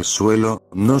caer al suelo,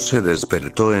 no se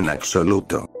despertó en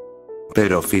absoluto.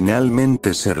 Pero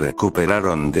finalmente se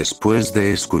recuperaron después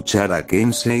de escuchar a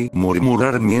Kensei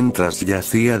murmurar mientras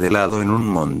yacía de lado en un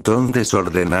montón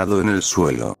desordenado en el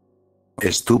suelo.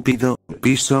 Estúpido,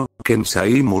 piso,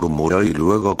 Kensei murmuró y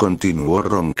luego continuó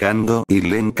roncando y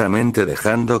lentamente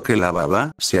dejando que la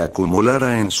baba se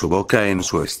acumulara en su boca en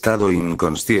su estado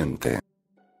inconsciente.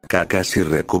 Kakashi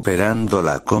recuperando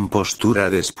la compostura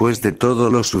después de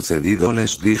todo lo sucedido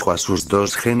les dijo a sus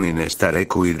dos genin estaré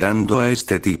cuidando a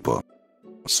este tipo.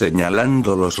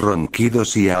 Señalando los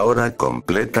ronquidos y ahora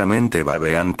completamente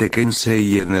babeante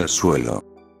Kensei en el suelo.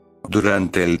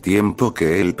 Durante el tiempo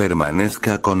que él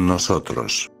permanezca con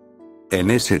nosotros. En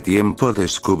ese tiempo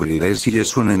descubriré si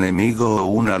es un enemigo o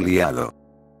un aliado.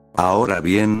 Ahora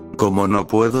bien, como no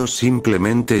puedo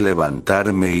simplemente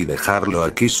levantarme y dejarlo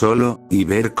aquí solo, y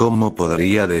ver cómo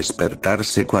podría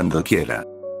despertarse cuando quiera.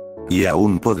 Y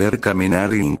aún poder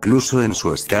caminar incluso en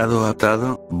su estado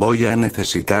atado, voy a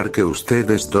necesitar que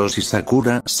ustedes dos y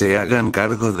Sakura se hagan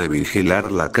cargo de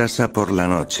vigilar la casa por la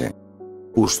noche.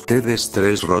 Ustedes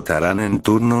tres rotarán en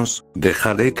turnos,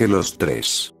 dejaré que los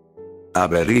tres.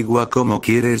 Averigua cómo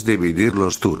quieres dividir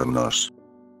los turnos.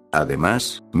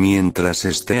 Además, mientras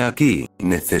esté aquí,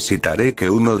 necesitaré que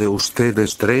uno de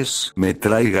ustedes tres me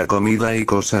traiga comida y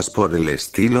cosas por el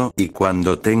estilo, y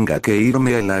cuando tenga que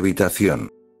irme a la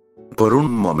habitación. Por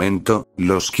un momento,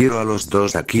 los quiero a los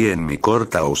dos aquí en mi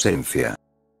corta ausencia.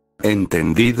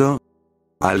 ¿Entendido?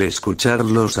 Al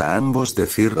escucharlos a ambos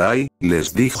decir ay,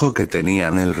 les dijo que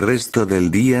tenían el resto del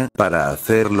día para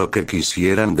hacer lo que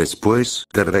quisieran después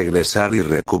de regresar y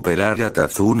recuperar a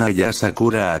Tazuna y a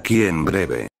Sakura aquí en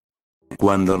breve.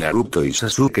 Cuando Naruto y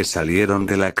Sasuke salieron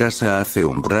de la casa hace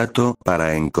un rato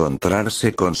para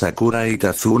encontrarse con Sakura y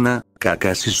Tazuna,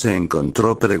 Kakashi se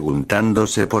encontró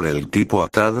preguntándose por el tipo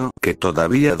atado que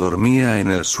todavía dormía en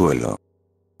el suelo.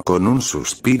 Con un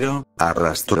suspiro,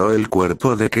 arrastró el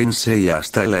cuerpo de Kensei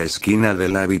hasta la esquina de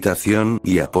la habitación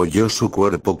y apoyó su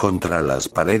cuerpo contra las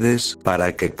paredes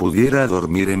para que pudiera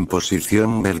dormir en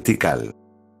posición vertical.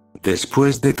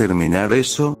 Después de terminar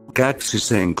eso, Kaxi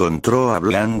se encontró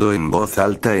hablando en voz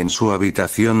alta en su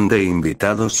habitación de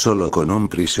invitados solo con un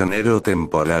prisionero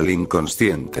temporal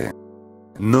inconsciente.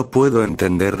 No puedo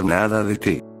entender nada de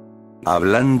ti.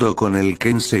 Hablando con el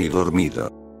Kensei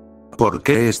dormido. ¿Por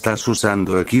qué estás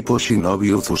usando equipo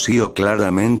Shinobi Uzushio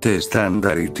claramente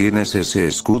estándar y tienes ese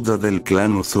escudo del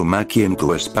clan Uzumaki en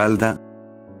tu espalda?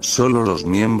 Solo los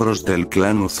miembros del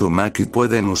clan Uzumaki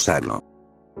pueden usarlo.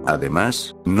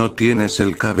 Además, no tienes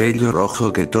el cabello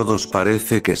rojo que todos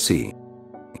parece que sí.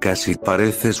 Casi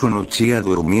pareces un Uchiha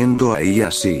durmiendo ahí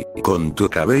así, con tu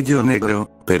cabello negro,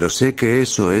 pero sé que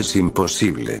eso es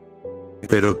imposible.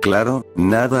 Pero claro,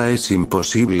 nada es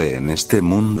imposible en este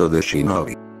mundo de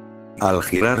Shinobi. Al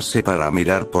girarse para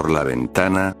mirar por la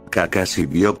ventana, Kakashi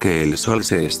vio que el sol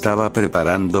se estaba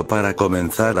preparando para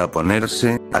comenzar a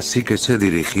ponerse, así que se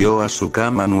dirigió a su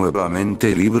cama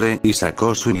nuevamente libre y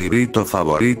sacó su librito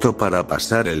favorito para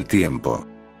pasar el tiempo.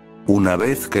 Una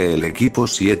vez que el equipo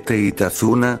 7 y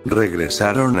Tazuna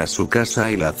regresaron a su casa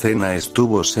y la cena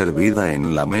estuvo servida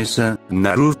en la mesa,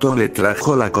 Naruto le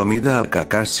trajo la comida a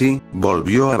Kakashi,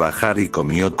 volvió a bajar y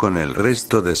comió con el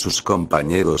resto de sus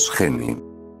compañeros genin.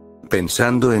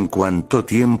 Pensando en cuánto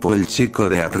tiempo el chico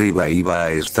de arriba iba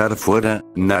a estar fuera,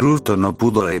 Naruto no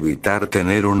pudo evitar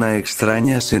tener una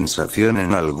extraña sensación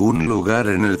en algún lugar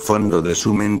en el fondo de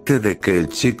su mente de que el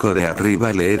chico de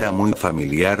arriba le era muy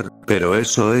familiar, pero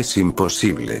eso es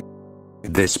imposible.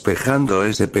 Despejando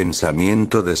ese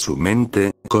pensamiento de su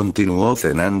mente, continuó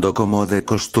cenando como de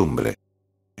costumbre.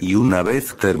 Y una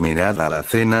vez terminada la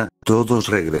cena, todos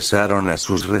regresaron a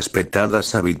sus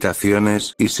respetadas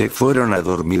habitaciones y se fueron a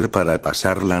dormir para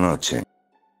pasar la noche.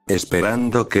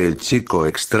 Esperando que el chico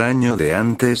extraño de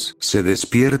antes se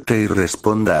despierte y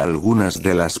responda a algunas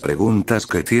de las preguntas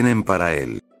que tienen para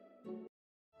él.